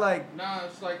 he's got like. No,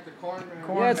 it's like the corn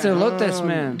man. Yeah, it's a lotus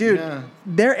man. Dude, Yeah.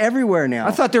 they're everywhere now.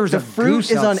 I thought there was the a fruit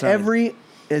goose is on outside. every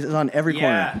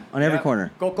corner. On every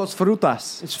corner. Cocos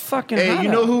frutas. It's fucking. Hey, hot you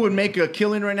know out. who would make a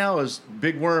killing right now is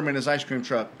Big Worm and his ice cream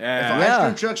truck. Yeah. If an Yeah. ice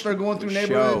cream truck started going through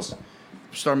neighborhoods,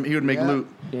 he would make Yeah. loot.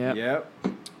 Yeah. Yep.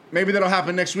 Maybe that'll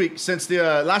happen next week. Since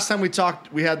the last time we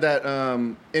talked, we had that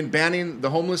in banning the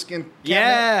homeless encampment.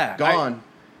 Yeah. Gone.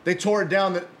 They tore it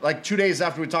down like 2 days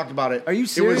after we talked about it. Are you It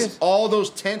serious? was all those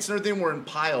tents and everything were in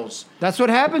piles. That's what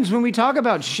happens when we talk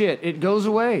about shit. It goes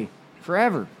away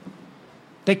forever.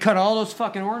 They cut all those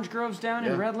fucking orange groves down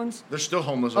in Yeah. Redlands. They're still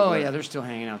homeless Oh over yeah, there. they're still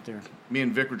hanging out there. Me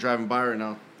and Vic were driving by right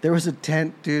now. There was a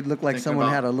tent, dude. Looked like Thinking someone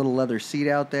about- had a little leather seat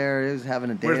out there. It was having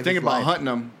a day. We were of thinking his about life. hunting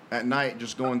them at night,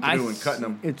 just going through and cutting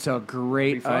them. It's a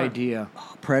great fun. idea.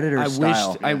 Predator I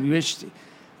style. wished.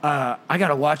 I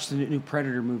gotta watch the new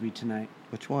Predator movie tonight.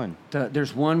 Which one?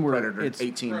 There's one where Predator, it's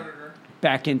 18. Predator.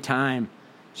 back in time,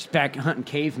 just back hunting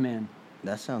cavemen.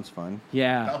 That sounds fun.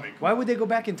 Yeah, Why would they go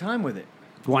back in time with it?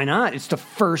 why not? It's the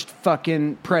first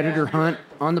fucking Predator hunt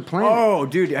on the planet. Oh,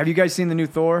 dude, have you guys seen the new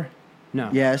Thor? No,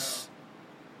 Yes.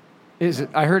 is it?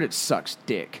 I heard it sucks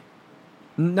dick.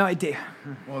 No, it did.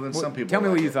 Well, then some people. Tell me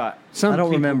like what you it. thought. Some I don't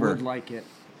people remember. would like it.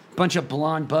 Bunch of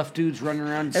blonde buff dudes running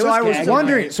around. So I was gagging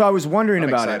wondering. on- So I was wondering I'm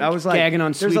about excited. it. I was like, Gagging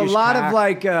on there's Swedish a lot cock. of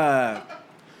like.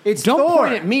 It's Don't Thor.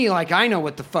 point at me like I know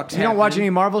what the fuck's You don't watch happening. any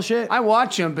Marvel shit? I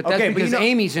watch them, but that's Okay, but because you know-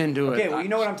 Amy's into it. Okay, well, you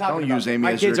know what I'm talking Don't about. use Amy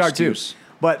My as kids your are excuse. too.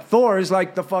 But Thor is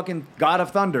like the fucking god of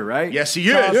thunder, right? Yes, he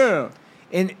is. Yeah.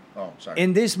 And Oh, sorry.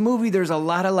 in this movie, there's a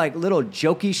lot of like little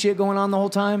jokey shit going on the whole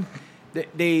time.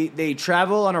 They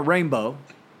travel on a rainbow.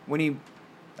 When he,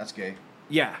 That's gay.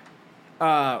 yeah,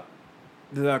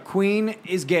 the Queen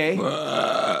is gay.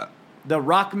 The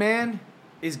Rock Man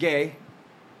is gay.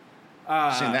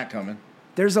 Seen that coming.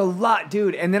 There's a lot,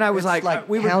 dude. And then I was It's like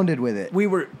we were pounded with it. We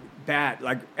were bad.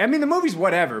 Like, I mean, the movie's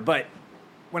whatever, but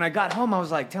when I got home, I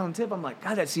was like telling Tip, I'm like,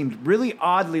 God, that seemed really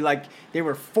oddly like they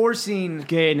were forcing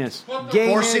gayness. What the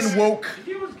gayness. Forcing woke.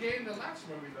 He was gay in the last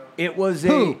movie, though. It was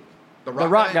Who? the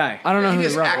Rock guy. I don't know He who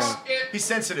just the Rock acts. was. He's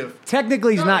sensitive.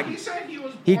 Technically, he's No, not. He said he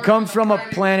was. He born comes on from a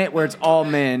planet where it's with all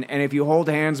men. men, and if you hold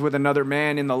hands with another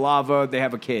man in the lava, they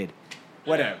have a kid.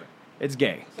 Whatever. It's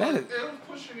gay. So it was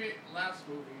pushing it last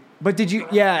movie. But did you?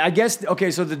 Yeah, I guess.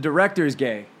 Okay, so the director is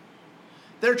gay.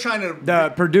 They're trying to.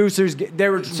 The producers, they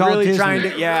were all really Disney. trying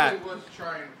It to. Yeah. really was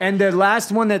trying. And the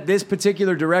last one that this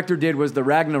particular director did was the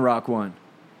Ragnarok one,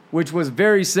 which was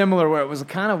very similar, where it was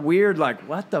kind of weird. Like,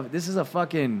 what the? This is a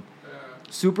fucking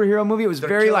superhero movie. It was They're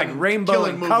very killing- like rainbow killing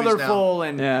and movies colorful,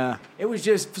 and Yeah. it was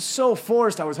just so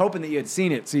forced. I was hoping that you had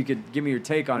seen it so you could give me your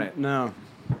take on it. No.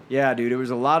 Yeah, dude, it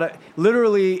was a lot of.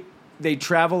 Literally, they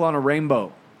travel on a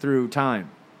rainbow through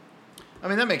time. I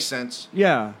mean, that makes sense.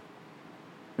 Yeah.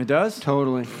 It does.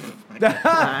 Totally. Oh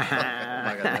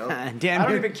my God, no. I Damn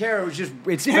don't even care. It was just.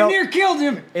 It Damn felt. near killed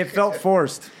him. It felt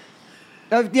forced.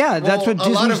 Yeah, that's what Well,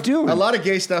 Disney's doing. A lot of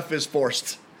gay stuff is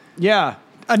forced. Yeah.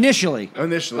 Initially.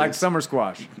 Initially, like summer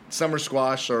squash. summer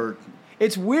squash or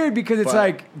It's weird because it's But-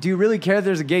 like, do you really care if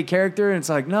there's a gay character? And it's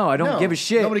like, no, I don't No, give a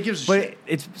shit. nobody gives a but shit.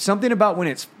 it's something about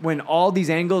when all these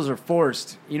angles are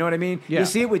forced. You know what I mean? Yeah. You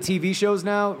see it with TV shows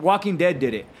now. Walking Dead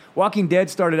did it. Walking Dead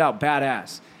started out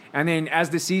badass, and then as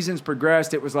the seasons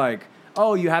progressed, it was like,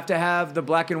 oh, you have to have the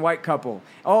black and white couple.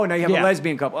 Oh, now you have Yeah. a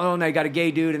lesbian couple. Oh, now you got a gay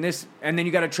dude and this, and then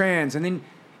you got a trans, and then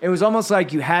it was almost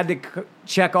like you had to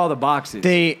check all the boxes.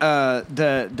 They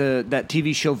that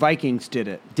TV show Vikings did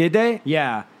it. Did they?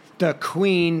 Yeah, the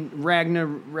Queen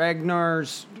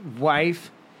Ragnar's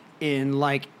wife in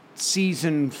like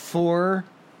season 4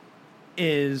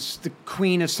 is the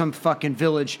queen of some fucking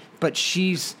village, but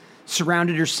she's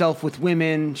surrounded herself with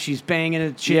women. She's banging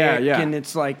a chick, Yeah. and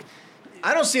it's like,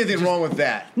 I don't see anything wrong with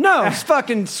that. no, it's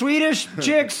fucking Swedish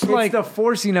chicks. It's Like, the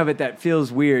forcing of it that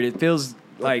feels weird. It feels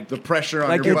like The pressure on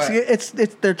Like your It's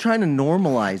butt. they're trying to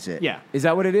normalize it. yeah, Is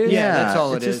that what it is? Yeah, that's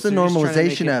all it it's is. just the They're just trying to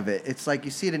make normalization it- of it. It's like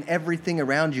you see it in everything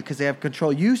around you because they have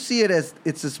control. You see it as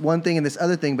it's this one thing and this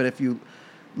other thing, but if you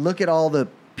look at all the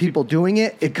people doing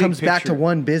it, it comes back to picture.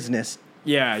 one business,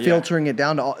 Yeah. filtering it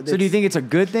down to all. So do you think it's a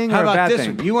good thing or how a about bad this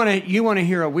thing? one? You want to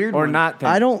hear a weird Or one? not thing?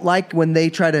 I don't like when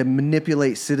they try to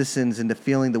manipulate citizens into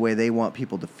feeling the way they want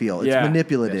people to feel. It's Yeah.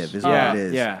 manipulative, is Yeah, what it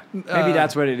is. yeah. Maybe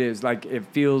that's what it is. Like it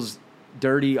feels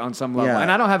dirty on some level. Yeah.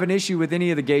 And I don't have an issue with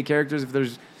any of the gay characters. If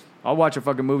there's, I'll watch a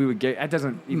fucking movie with gay. That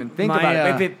doesn't even think My, about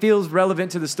it. If it feels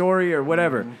relevant to the story or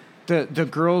whatever. The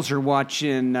girls are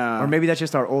watching, Or maybe that's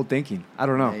just our old thinking. I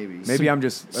don't know. Maybe I'm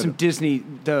just. some Disney,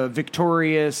 the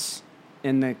Victorious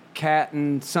and the Cat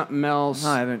and something else.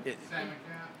 No, I haven't.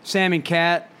 Sam and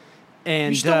Cat.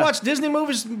 And You still watch Disney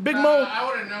movies, Big Mo? I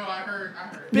wouldn't know. I heard.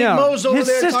 Big Mo's over his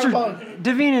there sister talking about-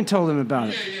 Davina told him about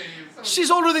it. She's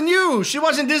older than you. She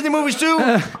watching Disney movies too.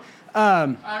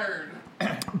 I heard.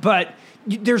 But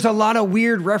there's a lot of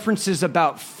weird references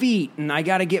about feet, and I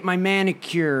got to get my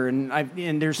manicure,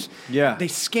 and there's Yeah. they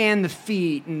scan the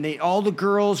feet, and all the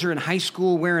girls are in high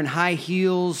school wearing high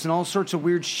heels and all sorts of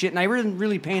weird shit, and I wasn't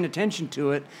really paying attention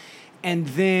to it, and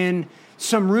then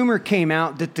some rumor came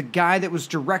out that the guy that was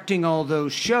directing all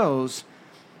those shows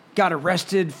got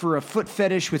arrested for a foot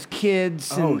fetish with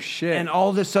kids. Oh, and, shit. And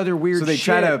all this other weird So they shit.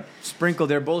 try to sprinkle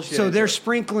their bullshit. So into they're it.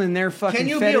 sprinkling their fucking. Can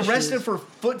you fetishes. be arrested for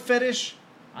foot fetish?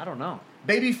 I don't know.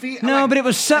 Baby feet? I No, like- but it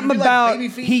was Can you something be like about baby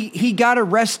feet? he got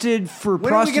arrested for When are we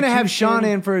prostitution. going to have Sean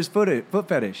in for his foot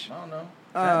fetish? I don't know.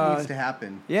 That needs to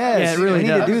happen. Yes, Yeah, it really we need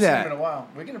does. to do I haven't seen him that. in a while.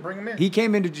 We're gonna bring him in. He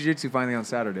came into jiu-jitsu finally on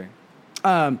Saturday.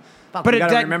 But we it, got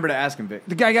to that, remember to ask him, Vic.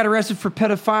 the guy got arrested for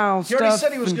pedophile He stuff. already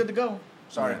said he was and- good to go.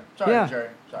 Sorry, Yeah. Jerry.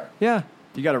 Sorry. Yeah,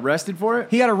 You got arrested for it?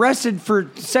 he got arrested for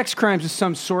sex crimes of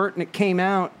some sort, and it came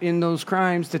out in those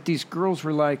crimes that these girls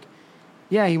were like,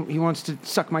 "Yeah, he wants to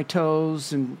suck my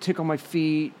toes and tickle my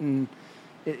feet, and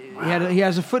he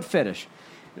has a foot fetish."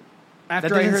 After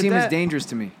That I doesn't heard seem that, as dangerous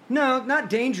to me. No, not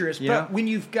dangerous. Yeah. But when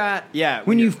you've got Yeah,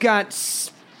 when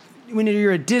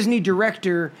you're a Disney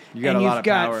director You got and a lot you've of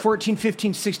got power. 14,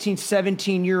 15, 16,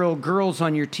 17-year-old girls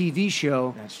on your TV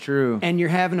show, That's true. and you're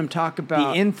having them talk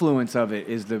about the influence of it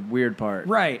is the weird part.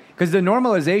 Right. Because the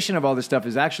normalization of all this stuff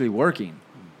is actually working.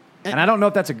 And I don't know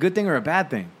if that's a good thing or a bad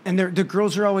thing. and the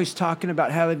girls are always talking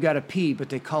about how they've got to pee, but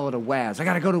they call it a waz. I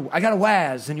got a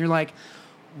waz, and you're like,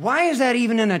 why is that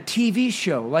even in a TV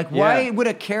show? Like, why Yeah. would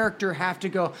a character have to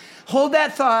go, hold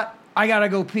that thought, I gotta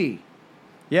go pee?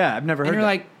 Yeah, I've never heard And you're that.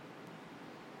 like,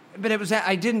 but it was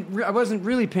I wasn't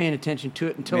really paying attention to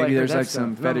it until I Maybe heard there's that like stuff.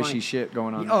 some And I'm fetishy like, shit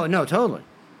going on. Oh no, totally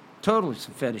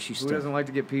some fetishy Who stuff. doesn't like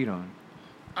to get peed on?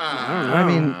 I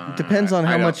mean, depends on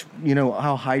I how know. much,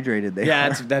 how hydrated they Yeah,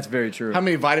 are. that's very true. How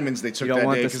many vitamins they took You don't that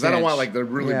want day? the Because I don't want stench. like the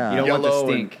really Yeah. you don't yellow want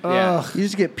the stink. and- Yeah. You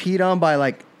just get peed on by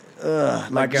like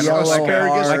Like a- yellow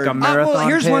asparagus, hard- like a marathon. well,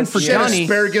 here's one for piss. She had Johnny.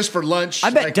 asparagus for lunch. I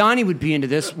bet Like, Donnie would be into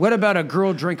this. What about a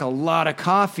girl drink a lot of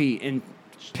coffee and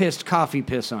pissed coffee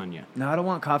piss on you? No, I don't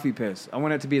want coffee piss. I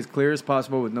want it to be as clear as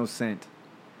possible with no scent.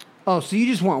 Oh, so you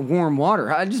just want warm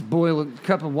water? I just boil a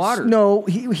cup of water. No,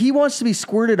 he wants to be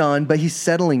squirted on, but he's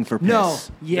settling for piss. No,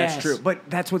 yes, That's true. But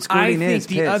that's what I squirting think is.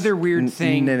 the piss. other weird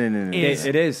thing no. is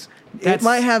It is. It that's-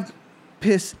 might have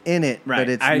piss in it, Right. but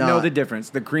it's I not. know the difference.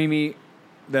 The creamy,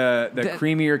 the That-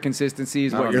 creamier consistency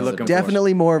is I what don't you're know the looking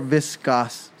Definitely more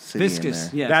viscosity viscous.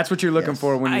 in there. Yeah, That's what you're looking Yes.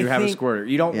 for when I you have a think- squirter.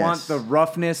 You don't want Yes. the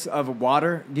roughness of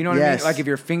water. Do you know what I Yes. mean? Like if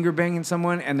you're finger banging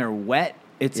someone and they're wet,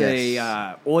 it's Yes.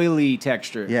 a oily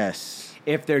texture. Yes.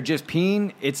 If they're just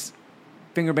peeing, it's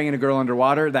finger banging a girl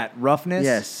underwater. That roughness.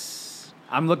 Yes.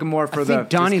 I'm looking more for I think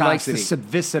the Donnie likes the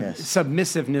viscosity. Yes.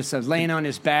 submissiveness of laying on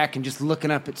his back and just looking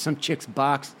up at some chick's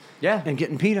box. Yeah. and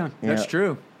getting peed on. That's Yeah.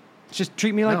 true. Just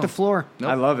treat me like No. the floor.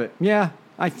 I love it. Yeah,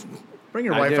 Bring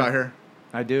your I wife do. out here.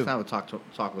 I do. Let's have a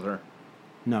talk with her.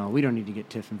 No, we don't need to get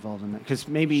Tiff involved in that because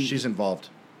maybe She's involved.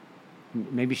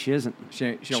 maybe she isn't.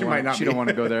 She She don't might want, not she be. don't want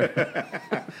to go there.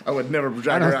 I would never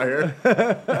drag her out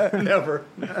here. Never.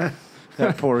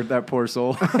 that poor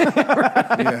soul.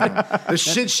 Yeah. The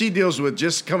shit she deals with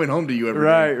just coming home to you every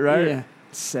day. right. Yeah,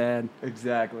 it's sad.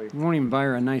 Exactly. You won't even buy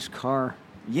her a nice car.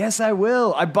 Yes, I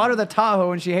will. I bought her the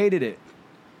Tahoe and she hated it.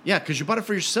 Yeah, because you bought it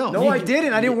for yourself. No, I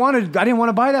didn't. I didn't want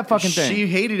to buy that fucking thing. She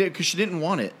hated it because she didn't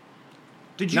want it.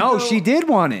 Did No, she did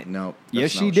want it. No.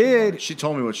 Yes, that's not she what did. wanted. She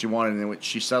told me what she wanted, and then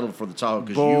she settled for the Tahoe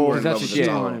because you were in That's love with what the she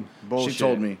Tahoe. wanted. Bullshit. She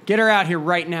told me. Get her out here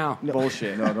right now.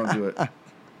 Bullshit. No, don't do it.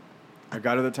 I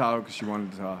got her the Tahoe because she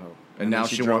wanted the Tahoe. And now then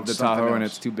she drove wants the Tahoe something and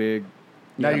else. it's too big.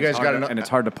 Now you guys got and it's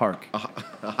hard to park.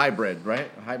 a hybrid, right?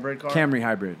 A hybrid car? Camry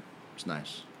hybrid. It's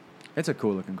nice. It's a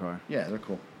cool looking car. Yeah, they're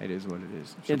cool. It is what it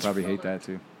is. She'll It's- probably hate that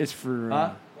too. It's for.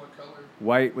 Huh? What color?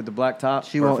 White with the black top.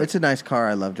 She won't. It's a nice car.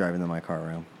 I love driving my car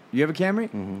around. You have a Camry?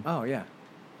 Mm-hmm. Oh yeah.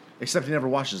 Except he never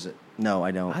washes it. No,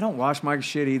 I don't. I don't wash my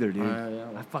shit either, dude. yeah.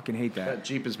 I fucking hate That that.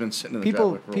 Jeep has been sitting in the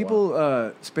driveway for a while.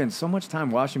 People spend so much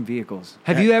time washing vehicles.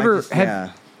 Have you ever?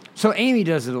 Yeah. So Amy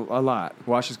does it a lot.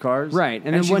 Washes cars, Right, And,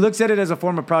 and then she when- looks at it as a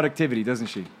form of productivity, doesn't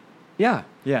she? Yeah.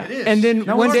 Yeah. It is. And then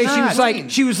No, one it's day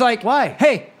not. she was like, Why?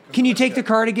 Hey, can you take the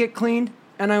car to get cleaned?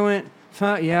 And I went,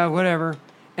 yeah, whatever.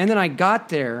 And then I got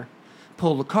there,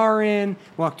 pulled the car in,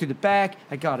 walked through the back.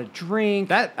 I got a drink.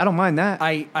 That I don't mind that.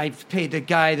 I paid the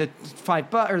guy the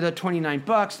 $5 or the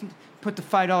 $29. Put the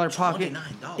 $5 pocket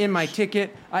 $29. in my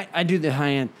ticket. I do the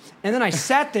high end, and then I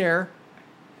sat there,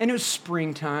 and it was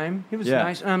springtime. It was Yeah.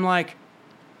 nice, and I'm like,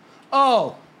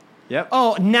 oh. Yep.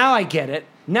 Oh, now I get it.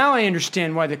 Now I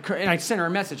understand why and I sent her a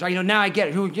message. Now I get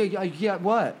it. Yeah,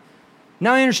 what?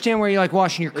 Now I understand why you like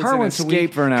washing your car an once a escape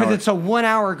week. for an hour. it's a 1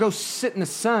 hour, go sit in the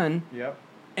sun Yep.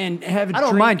 and have a I don't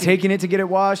drink mind and- taking it to get it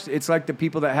washed. It's like the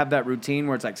people that have that routine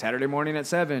where it's like Saturday morning at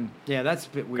 7. Yeah, that's a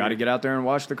bit weird. Got to get out there and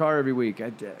wash the car every week.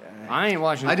 I ain't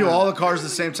washing I do car. all the cars at the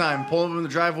same time. Pull them in the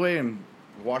driveway and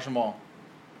wash them all.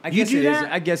 I You guess do it is.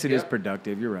 that? I guess it is Yeah.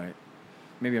 productive. You're right.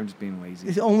 Maybe I'm just being lazy.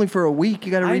 It's only for a week.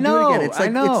 You got to I redo know, it again. It's I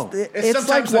like know. It's It's like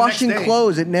sometimes the washing next day.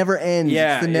 clothes. It never ends.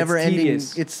 Yeah, it's the it's never ending.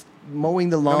 tedious. It's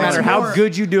mowing the lawn. No matter It's how more-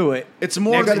 good you do it. It's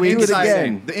more Next the week it's inside.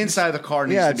 again. The inside of the car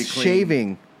needs yeah, to be it's clean.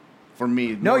 shaving. For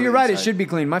me. No, more you're the right. It inside. should be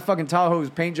clean. My fucking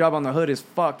Tahoe's paint job on the hood is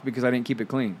fucked because I didn't keep it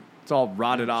clean. It's all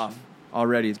rotted off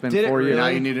already. It's been Did it 4 years. really? Now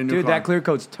you need a new Dude, car. that clear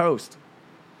coat's toast.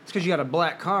 It's because you got a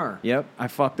black car. Yep, I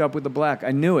fucked up with the black.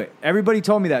 I knew it. Everybody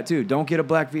told me that too. Don't get a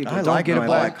black vehicle. I Don't like get a my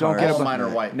black. black Don't cars. get a All black. mine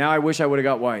are white. Now I wish I would have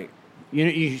got white.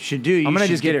 You should do. I'm gonna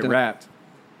just get it wrapped.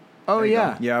 Oh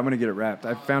yeah. Yeah, I'm gonna get it wrapped.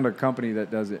 I found a company that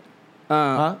does it.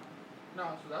 Uh, No, so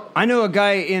that was. I know a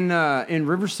guy in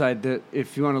Riverside that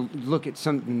if you want to look at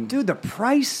something, Dude, the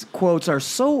price quotes are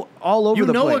so all over You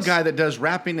the know place. a guy that does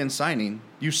wrapping and signing.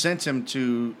 You sent him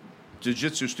to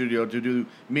Jiu-Jitsu studio to do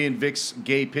me and Vic's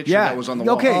gay picture yeah, that was on the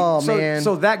wall. okay. Oh, so, man.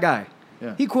 so that guy,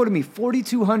 Yeah. he quoted me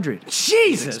 $4,200. It's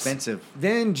Jesus. expensive.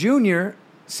 Then Junior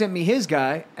sent me his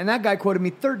guy, and that guy quoted me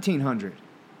 $1,300.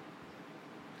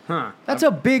 Huh. That's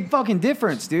a big fucking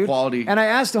difference, dude. Quality. And I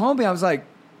asked the homie, I was like,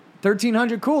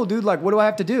 $1,300, cool, dude. Like, what do I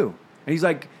have to do? And he's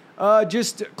like,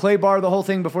 just clay bar the whole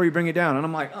thing before you bring it down. And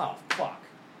I'm like, oh, fuck.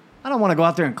 I don't want to go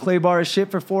out there and clay bar his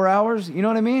shit for 4 hours. You know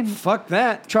what I mean? Fuck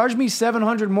that. Charge me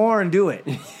 $700 more and do it.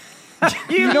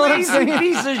 You know what I'm lazy saying?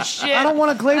 piece of shit. I don't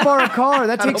want to clay bar a car.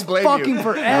 That I don't takes blame fucking you.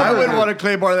 forever. I wouldn't want to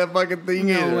clay bar that fucking thing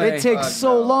No either. way. It takes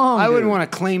so long. I wouldn't dude.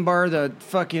 want to claim bar the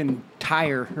fucking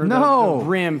tire or No. the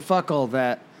rim. Fuck all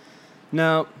that.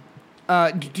 No.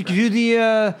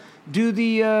 Do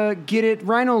the get it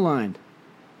rhino line.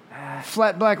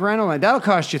 Flat black rhino line. That'll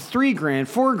cost you $3,000,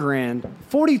 $4,000.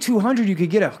 $4,200. You could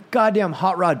get a goddamn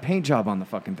hot rod paint job on the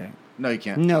fucking thing. No, you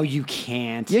can't. No, you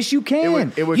can't. Yes, you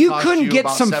can. It would You cost couldn't you get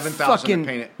about some $7,000 fucking- to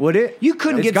paint it. Would it? You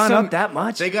couldn't It's get gone some- up that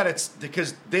much. They got it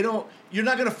because they don't. You're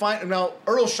not gonna find now.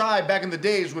 Earl Shy back in the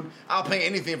days would I'll pay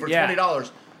anything for Yeah.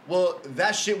 $20. Well,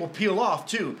 that shit will peel off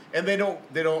too, and they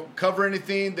don't cover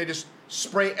anything. They just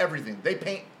spray everything. They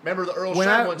paint. Remember the Earl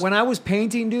Shy ones? when I was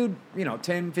painting, dude,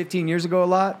 10, 15 years ago a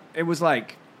lot, it was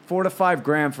like $4 to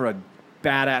 $5,000 for a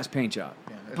badass paint job.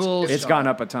 Yeah, Bullshit. It's gone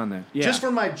up a ton then. Yeah. Just for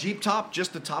my Jeep top,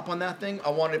 just the top on that thing, I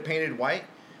wanted it painted white.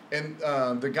 And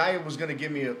the guy was going to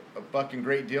give me a fucking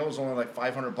great deal. It was only like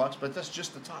 $500, but that's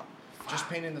just the top. Just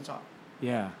painting the top.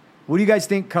 Yeah. What do you guys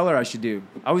think color I should do?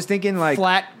 I was thinking like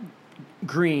Flat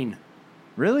green.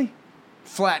 really?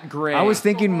 Flat gray. I was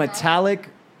thinking metallic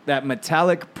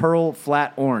pearl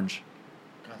flat orange.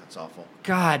 God, that's awful.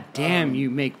 God damn, you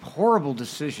make horrible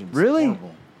decisions. Really?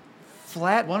 Horrible.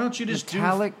 Flat. Why don't you just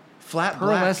metallic? flat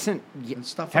black. pearlescent. And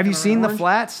stop Have you fucking seen around. the Orange?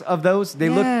 flats of those? They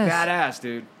look Yes. badass,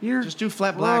 dude. You're Just do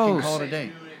flat black and gross. call it a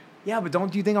day. Yeah, but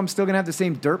don't you think I'm still gonna have the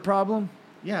same dirt problem?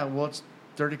 Yeah, well, it's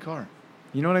a dirty car.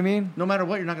 You know what I mean? No matter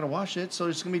what, you're not going to wash it, so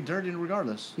it's going to be dirty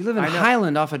regardless. You live in I know.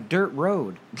 Highland off a dirt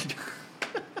road.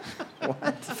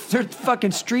 What? The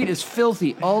fucking street is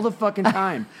filthy all the fucking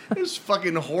time. There's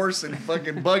fucking horse and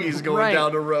fucking buggies going Right.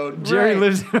 down the road. Jerry Right.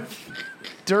 lives in a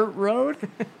dirt road.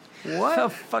 What? How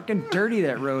fucking dirty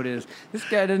that road is. This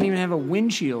guy doesn't even have a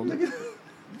windshield.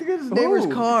 Look at his neighbor's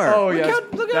car. Oh yeah,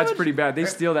 look how that's much- pretty bad. They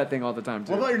steal that thing all the time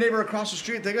too. What about your neighbor across the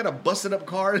street? They got a busted up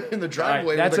car in the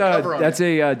driveway that's with a cover on it.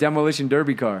 a demolition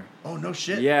derby car. Oh, no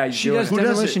shit. Yeah, he's She doing does Who does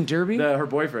demolition it? derby? her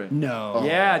boyfriend. No.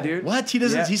 Yeah, dude. What? He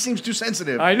doesn't. Yeah. He seems too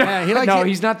sensitive. I know. Yeah, he likes no, it-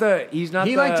 he's not the. He's not.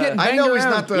 He the, likes getting I banged know he's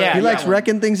around. not the. Yeah, He likes one.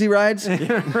 wrecking things he rides.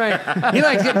 Right. He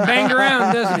likes getting banged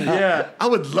around, doesn't he? Yeah. I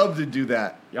would love to do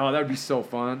that. Oh, that would be so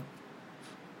fun.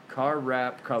 Car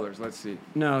wrap colors. Let's see.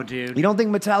 No, dude. You don't think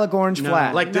metallic orange No.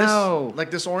 flat? Like No. this. Like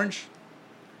this orange.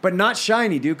 But not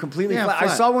shiny, dude. Completely Yeah, flat. I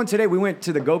flat. saw one today. We went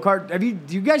to the go kart.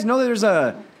 Do you guys know that there's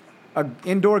a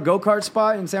indoor go kart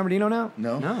spot in San Bernardino now?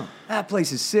 No. No. That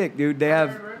place is sick, dude. They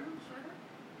have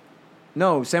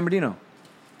San Bernardino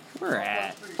Where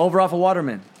at? over off of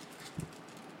Waterman,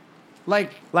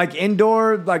 Like, like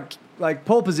indoor, like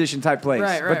pole position type place.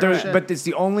 Right, but there's right. but it's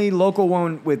the only local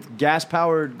one with gas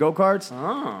powered go karts.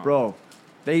 Oh. Bro,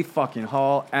 they fucking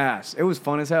haul ass. It was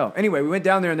fun as hell. Anyway, we went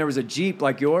down there and there was a Jeep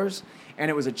like yours, and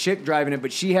it was a chick driving it,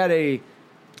 but she had a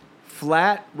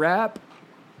flat wrap,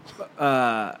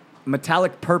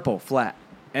 metallic purple flat.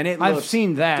 And it I've looked-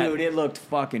 seen that. Dude, it looked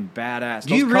fucking badass.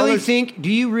 do you Those really colors- think? Do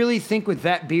you really think with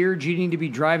that beard you need to be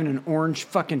driving an orange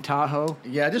fucking Tahoe?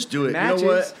 Yeah, just do it. Matches. You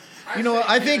know what? You know what?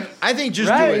 I think just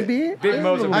Right. do it. Maybe. Big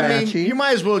Mo's a I mean, Matchy. you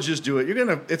might as well just do it.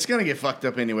 It's gonna get fucked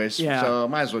up anyways. Yeah. So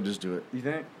might as well just do it. You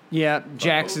think? Yeah,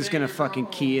 Jax is gonna fucking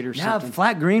key it or Yeah, something.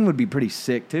 flat green would be pretty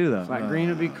sick too, though. Flat green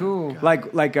would be cool.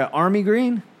 Like a army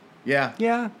green. Yeah.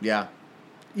 Yeah. Yeah.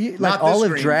 Like Not this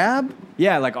olive green. drab.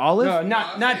 Yeah, like olive.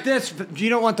 No, not this. You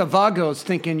don't want the Vagos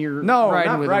thinking you're No,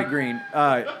 riding not with bright them. green.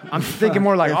 I'm thinking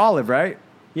more like olive, right?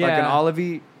 Like an Yeah.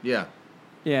 olivey. Yeah.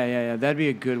 Yeah. That'd be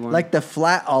a good one. Like the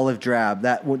flat olive drab.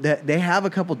 That they have a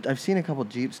couple. I've seen a couple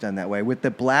Jeeps done that way with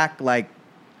the black like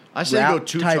I say go wrap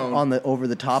two type tone on the over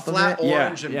the top flat of it. Yeah,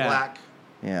 orange and yeah. black.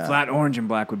 Yeah. Flat orange and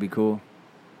black would be cool.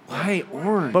 why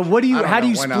orange? But what do you? I don't How do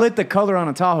know, you why split not? the color on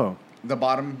a Tahoe? The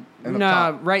bottom and the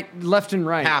nah, top. right, left and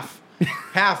right. Half.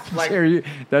 Like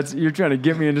You're trying to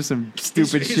get me into some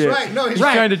stupid he's shit. right. No, he's You're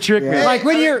right. trying to trick me. Yeah. Like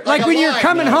when you're Like a when you're line,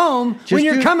 coming yeah. home. When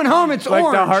you're do- coming home, it's Like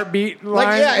orange. the heartbeat line.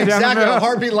 Like yeah, down the exactly. middle. A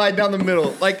heartbeat line down the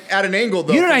middle, like at an angle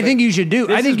though. You know what I think you should do?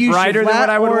 This I think is you brighter should. than flat what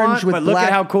I would orange want. with But look black-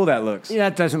 at how cool that looks. Yeah,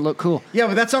 that doesn't look cool. Yeah,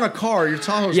 but that's on a car. Your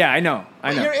Tahoe's. Yeah, I know.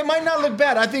 I know. It might not look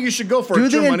bad. I think you should go for Do it.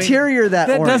 It's your the money. interior that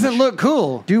That orange. doesn't look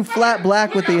cool. Do flat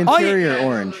black with the All you- interior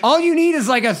orange. All you need is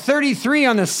like a 33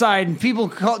 on the side, and people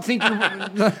think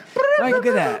you're. Like, Look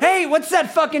at that. Hey, what's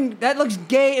that fucking? That looks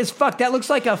gay as fuck. That looks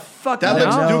like a fucking. That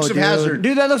looks No, Dukes of dude. Hazzard.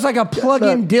 Dude, that looks like a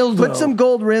plug-in dildo. Put some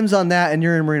gold rims on that, and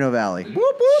you're in Moreno Valley.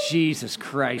 Jesus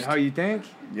Christ. How you think?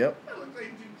 Yep. That looks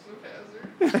like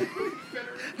Dukes of Hazzard.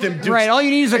 Them Dukes. Right, all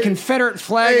you need is a Confederate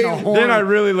flag and a Hey, horn. Then I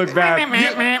really look bad. Fuck,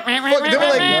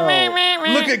 they were like,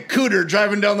 look at Cooter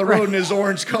driving down the road in his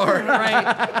orange car.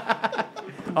 Right,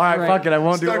 All right, Right. fuck it. I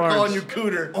won't Start do orange. calling you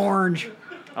Cooter. orange.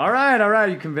 All right.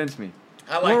 You convinced me.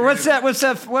 I like Well, what's you. that? What's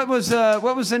that? What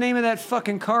was the name of that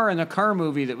fucking car in the car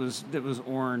movie that was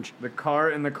orange? The car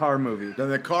in the car movie. Then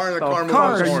the car in the Oh, car movie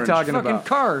cars. was Are you orange. talking Fucking about?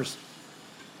 cars.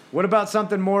 What about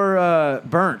something more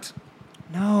burnt?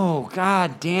 No,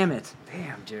 god damn it.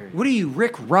 Damn, Jerry. What are you,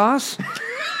 Rick Ross?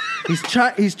 He's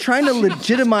trying to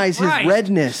legitimize his Right.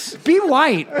 redness. Be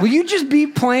white. Will you just be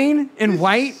plain and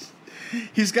white?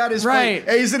 He's got his Right.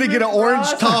 Hey, he's gonna get an orange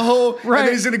Tahoe, and Right.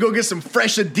 then he's gonna go get some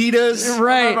fresh Adidas.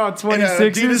 Right. About And an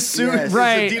 26. Adidas suit. Yes.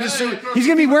 Right. Adidas suit. He's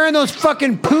gonna be wearing those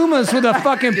fucking Pumas with a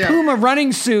fucking Yeah. Puma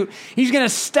running suit. He's gonna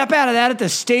step out of that at the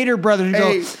Stater Brothers and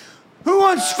Hey. go, "Who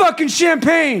wants fucking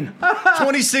champagne?"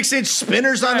 26-inch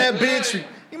spinners on that bitch.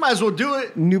 You might as well do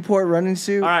it. Newport running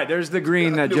suit. All right, there's the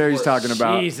green that Jerry's talking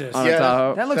about. Jesus. On Yeah, a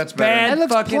Tahoe. That looks That's better. bad. That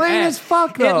looks fucking plain ass. as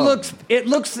fuck, though. It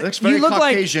looks Looks very you look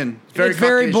Caucasian. like Very it's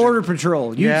very Caucasian. Border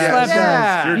Patrol. You Yeah. slap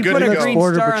Yeah. You're you good put to a go. green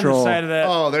Border star on Patrol. the side of that.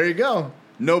 Oh, there you go.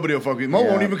 Nobody will fuck with you. Mo Yeah.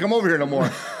 won't even come over here no more.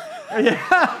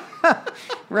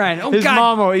 Right. Oh His God.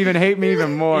 mom will even hate me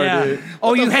even more, Yeah. dude.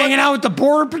 Oh, you hanging out with the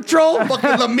Border Patrol?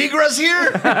 Fucking La Migra's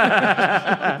here.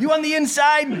 You on the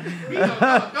inside?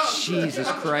 Jesus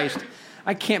Christ.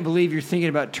 I can't believe you're thinking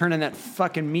about turning that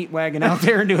fucking meat wagon out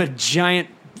there into a giant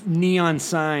neon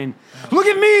sign. Look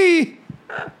at me!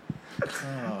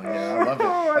 Oh, yeah, I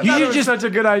love it. You That should was just, such a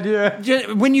good idea.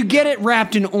 when you get it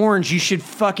wrapped in orange, you should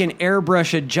fucking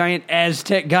airbrush a giant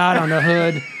Aztec god on the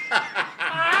hood.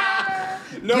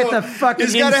 No, Get the fucking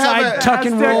it's gotta have inside a tuck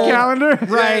and Aztec roll. calendar.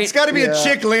 Right. It's got to be a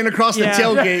chick laying across the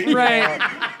tailgate. Right.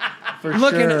 For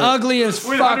Looking sure. ugly as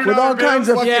fuck. With all kinds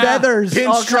of Yeah. feathers,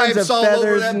 all kinds of Pinstripes all over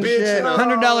feathers that and bitch, shit. and a-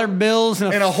 $100 bills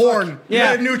and And a horn.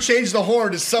 Yeah. You gotta change the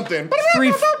horn to something.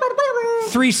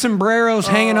 three sombreros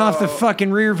hanging off the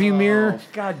fucking rear view mirror.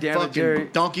 God damn it, Fucking Jerry.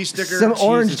 donkey sticker. Some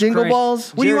orange Jesus jingle Christ.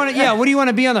 balls. What do you want to? Yeah, what do you want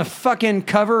to be on the fucking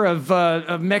cover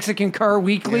of Mexican Car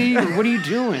Weekly? Or what are you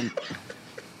doing?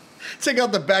 Take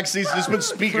out the back seats, just put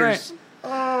speakers. Right.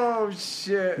 Oh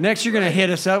shit. Next, you're gonna hit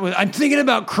us up with. I'm thinking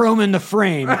about chroming the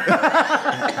frame.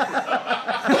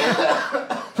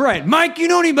 Right, Mike. You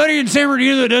know anybody in San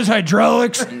Bernardino that does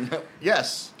hydraulics?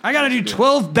 Yes. I got to do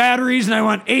 12 batteries and I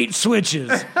want 8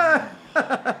 switches.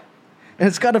 And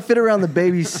it's got to fit around the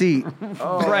baby seat.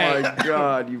 Oh Right. my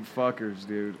god, you fuckers,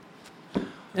 dude.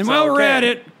 And while we're okay. at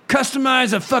it,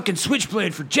 customize a fucking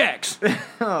switchblade for Jax.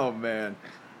 Oh man,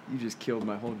 you just killed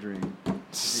my whole dream.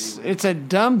 It's a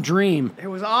dumb dream. It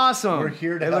was awesome. We're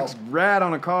here to It help. looks rad on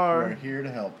a We're car. here to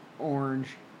help. Orange.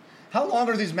 How long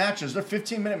are these matches? They're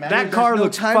 15-minute matches. That car No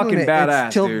looks time fucking limit. badass,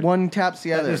 It's till dude. one taps the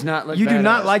That other. does not look. You do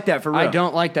not badass. like that for real. I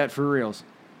don't like that for reals.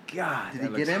 God, Did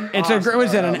he get him? It's a. What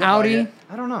is that? An look like Audi? it.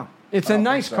 I don't know. It's a don't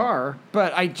nice think so. car,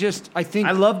 but I think.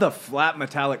 I love the flat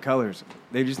metallic colors.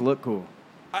 They just look cool.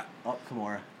 Oh,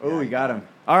 Kimura. Oh, we got him.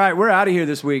 All right, we're out of here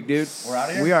this week, dude. We're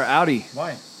outta here? We are outie.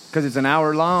 Why? Because it's an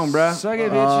hour long, bruh. Suck it,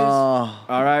 bitches. Oh,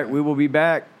 All right, we will be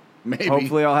back. Maybe.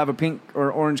 Hopefully, I'll have a pink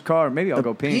or orange car. Maybe I'll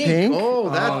go pink. pink? Oh,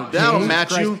 that'll Jesus match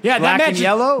Christ. you. Yeah, Black that and matches,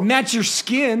 yellow? match your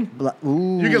skin.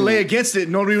 ooh. You can lay against it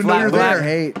and nobody even know Flat you're black. there.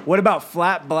 Hate. What about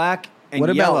flat black and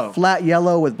What yellow? about flat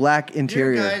yellow with black You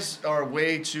interior? guys are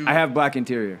way too. I have black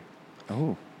interior.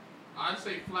 Oh. I'd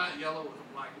say flat yellow with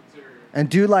a black interior. And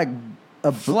do like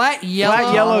a Flat yellow.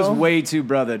 Flat yellow's way too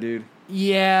brother, dude.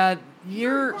 Yeah,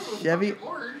 you're. Chevy.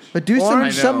 Orange. But do I know.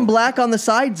 some black on the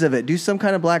sides of it. Do some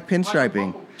kind of black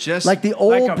pinstriping. just Like the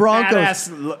old Like a Broncos.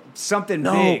 badass something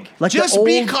No, big. like just the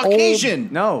be old, Caucasian.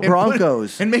 No. And put it-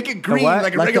 Broncos. and make it green what?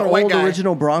 like a Like the regular white old guy.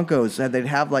 original Broncos. They'd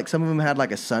have like some of them had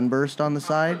like a sunburst on the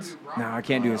sides. No, I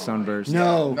can't do a sunburst.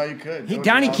 No. No, you could. He, That would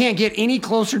Donnie be awesome. can't get any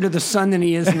closer to the sun than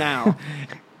he is now.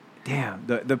 Damn.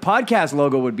 The podcast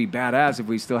logo would be badass if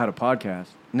we still had a podcast.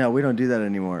 No, we don't do that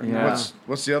anymore. Yeah.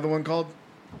 What's the other one called?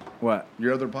 What?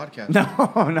 Your other podcast. No.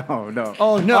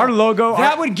 Oh, no. Our logo.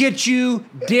 That would get you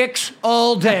dicks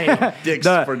all day. Dicks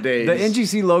the, for days. The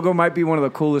NGC logo might be one of the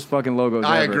coolest fucking logos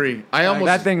I ever. agree.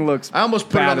 That thing looks. I almost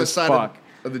put it bad on the as side fuck.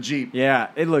 of the Jeep. Yeah,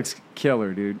 it looks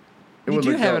killer, dude. It You would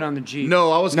do look have dope. it on the Jeep.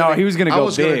 No, I was. No, he was gonna I go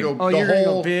was big. Gonna go Oh, the you're gonna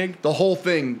go whole- big? The whole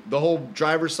thing, the whole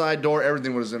driver's side door,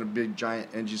 everything was in a big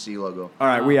giant NGC logo. All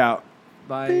right, we out.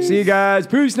 Bye. See you guys.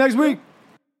 Peace next week.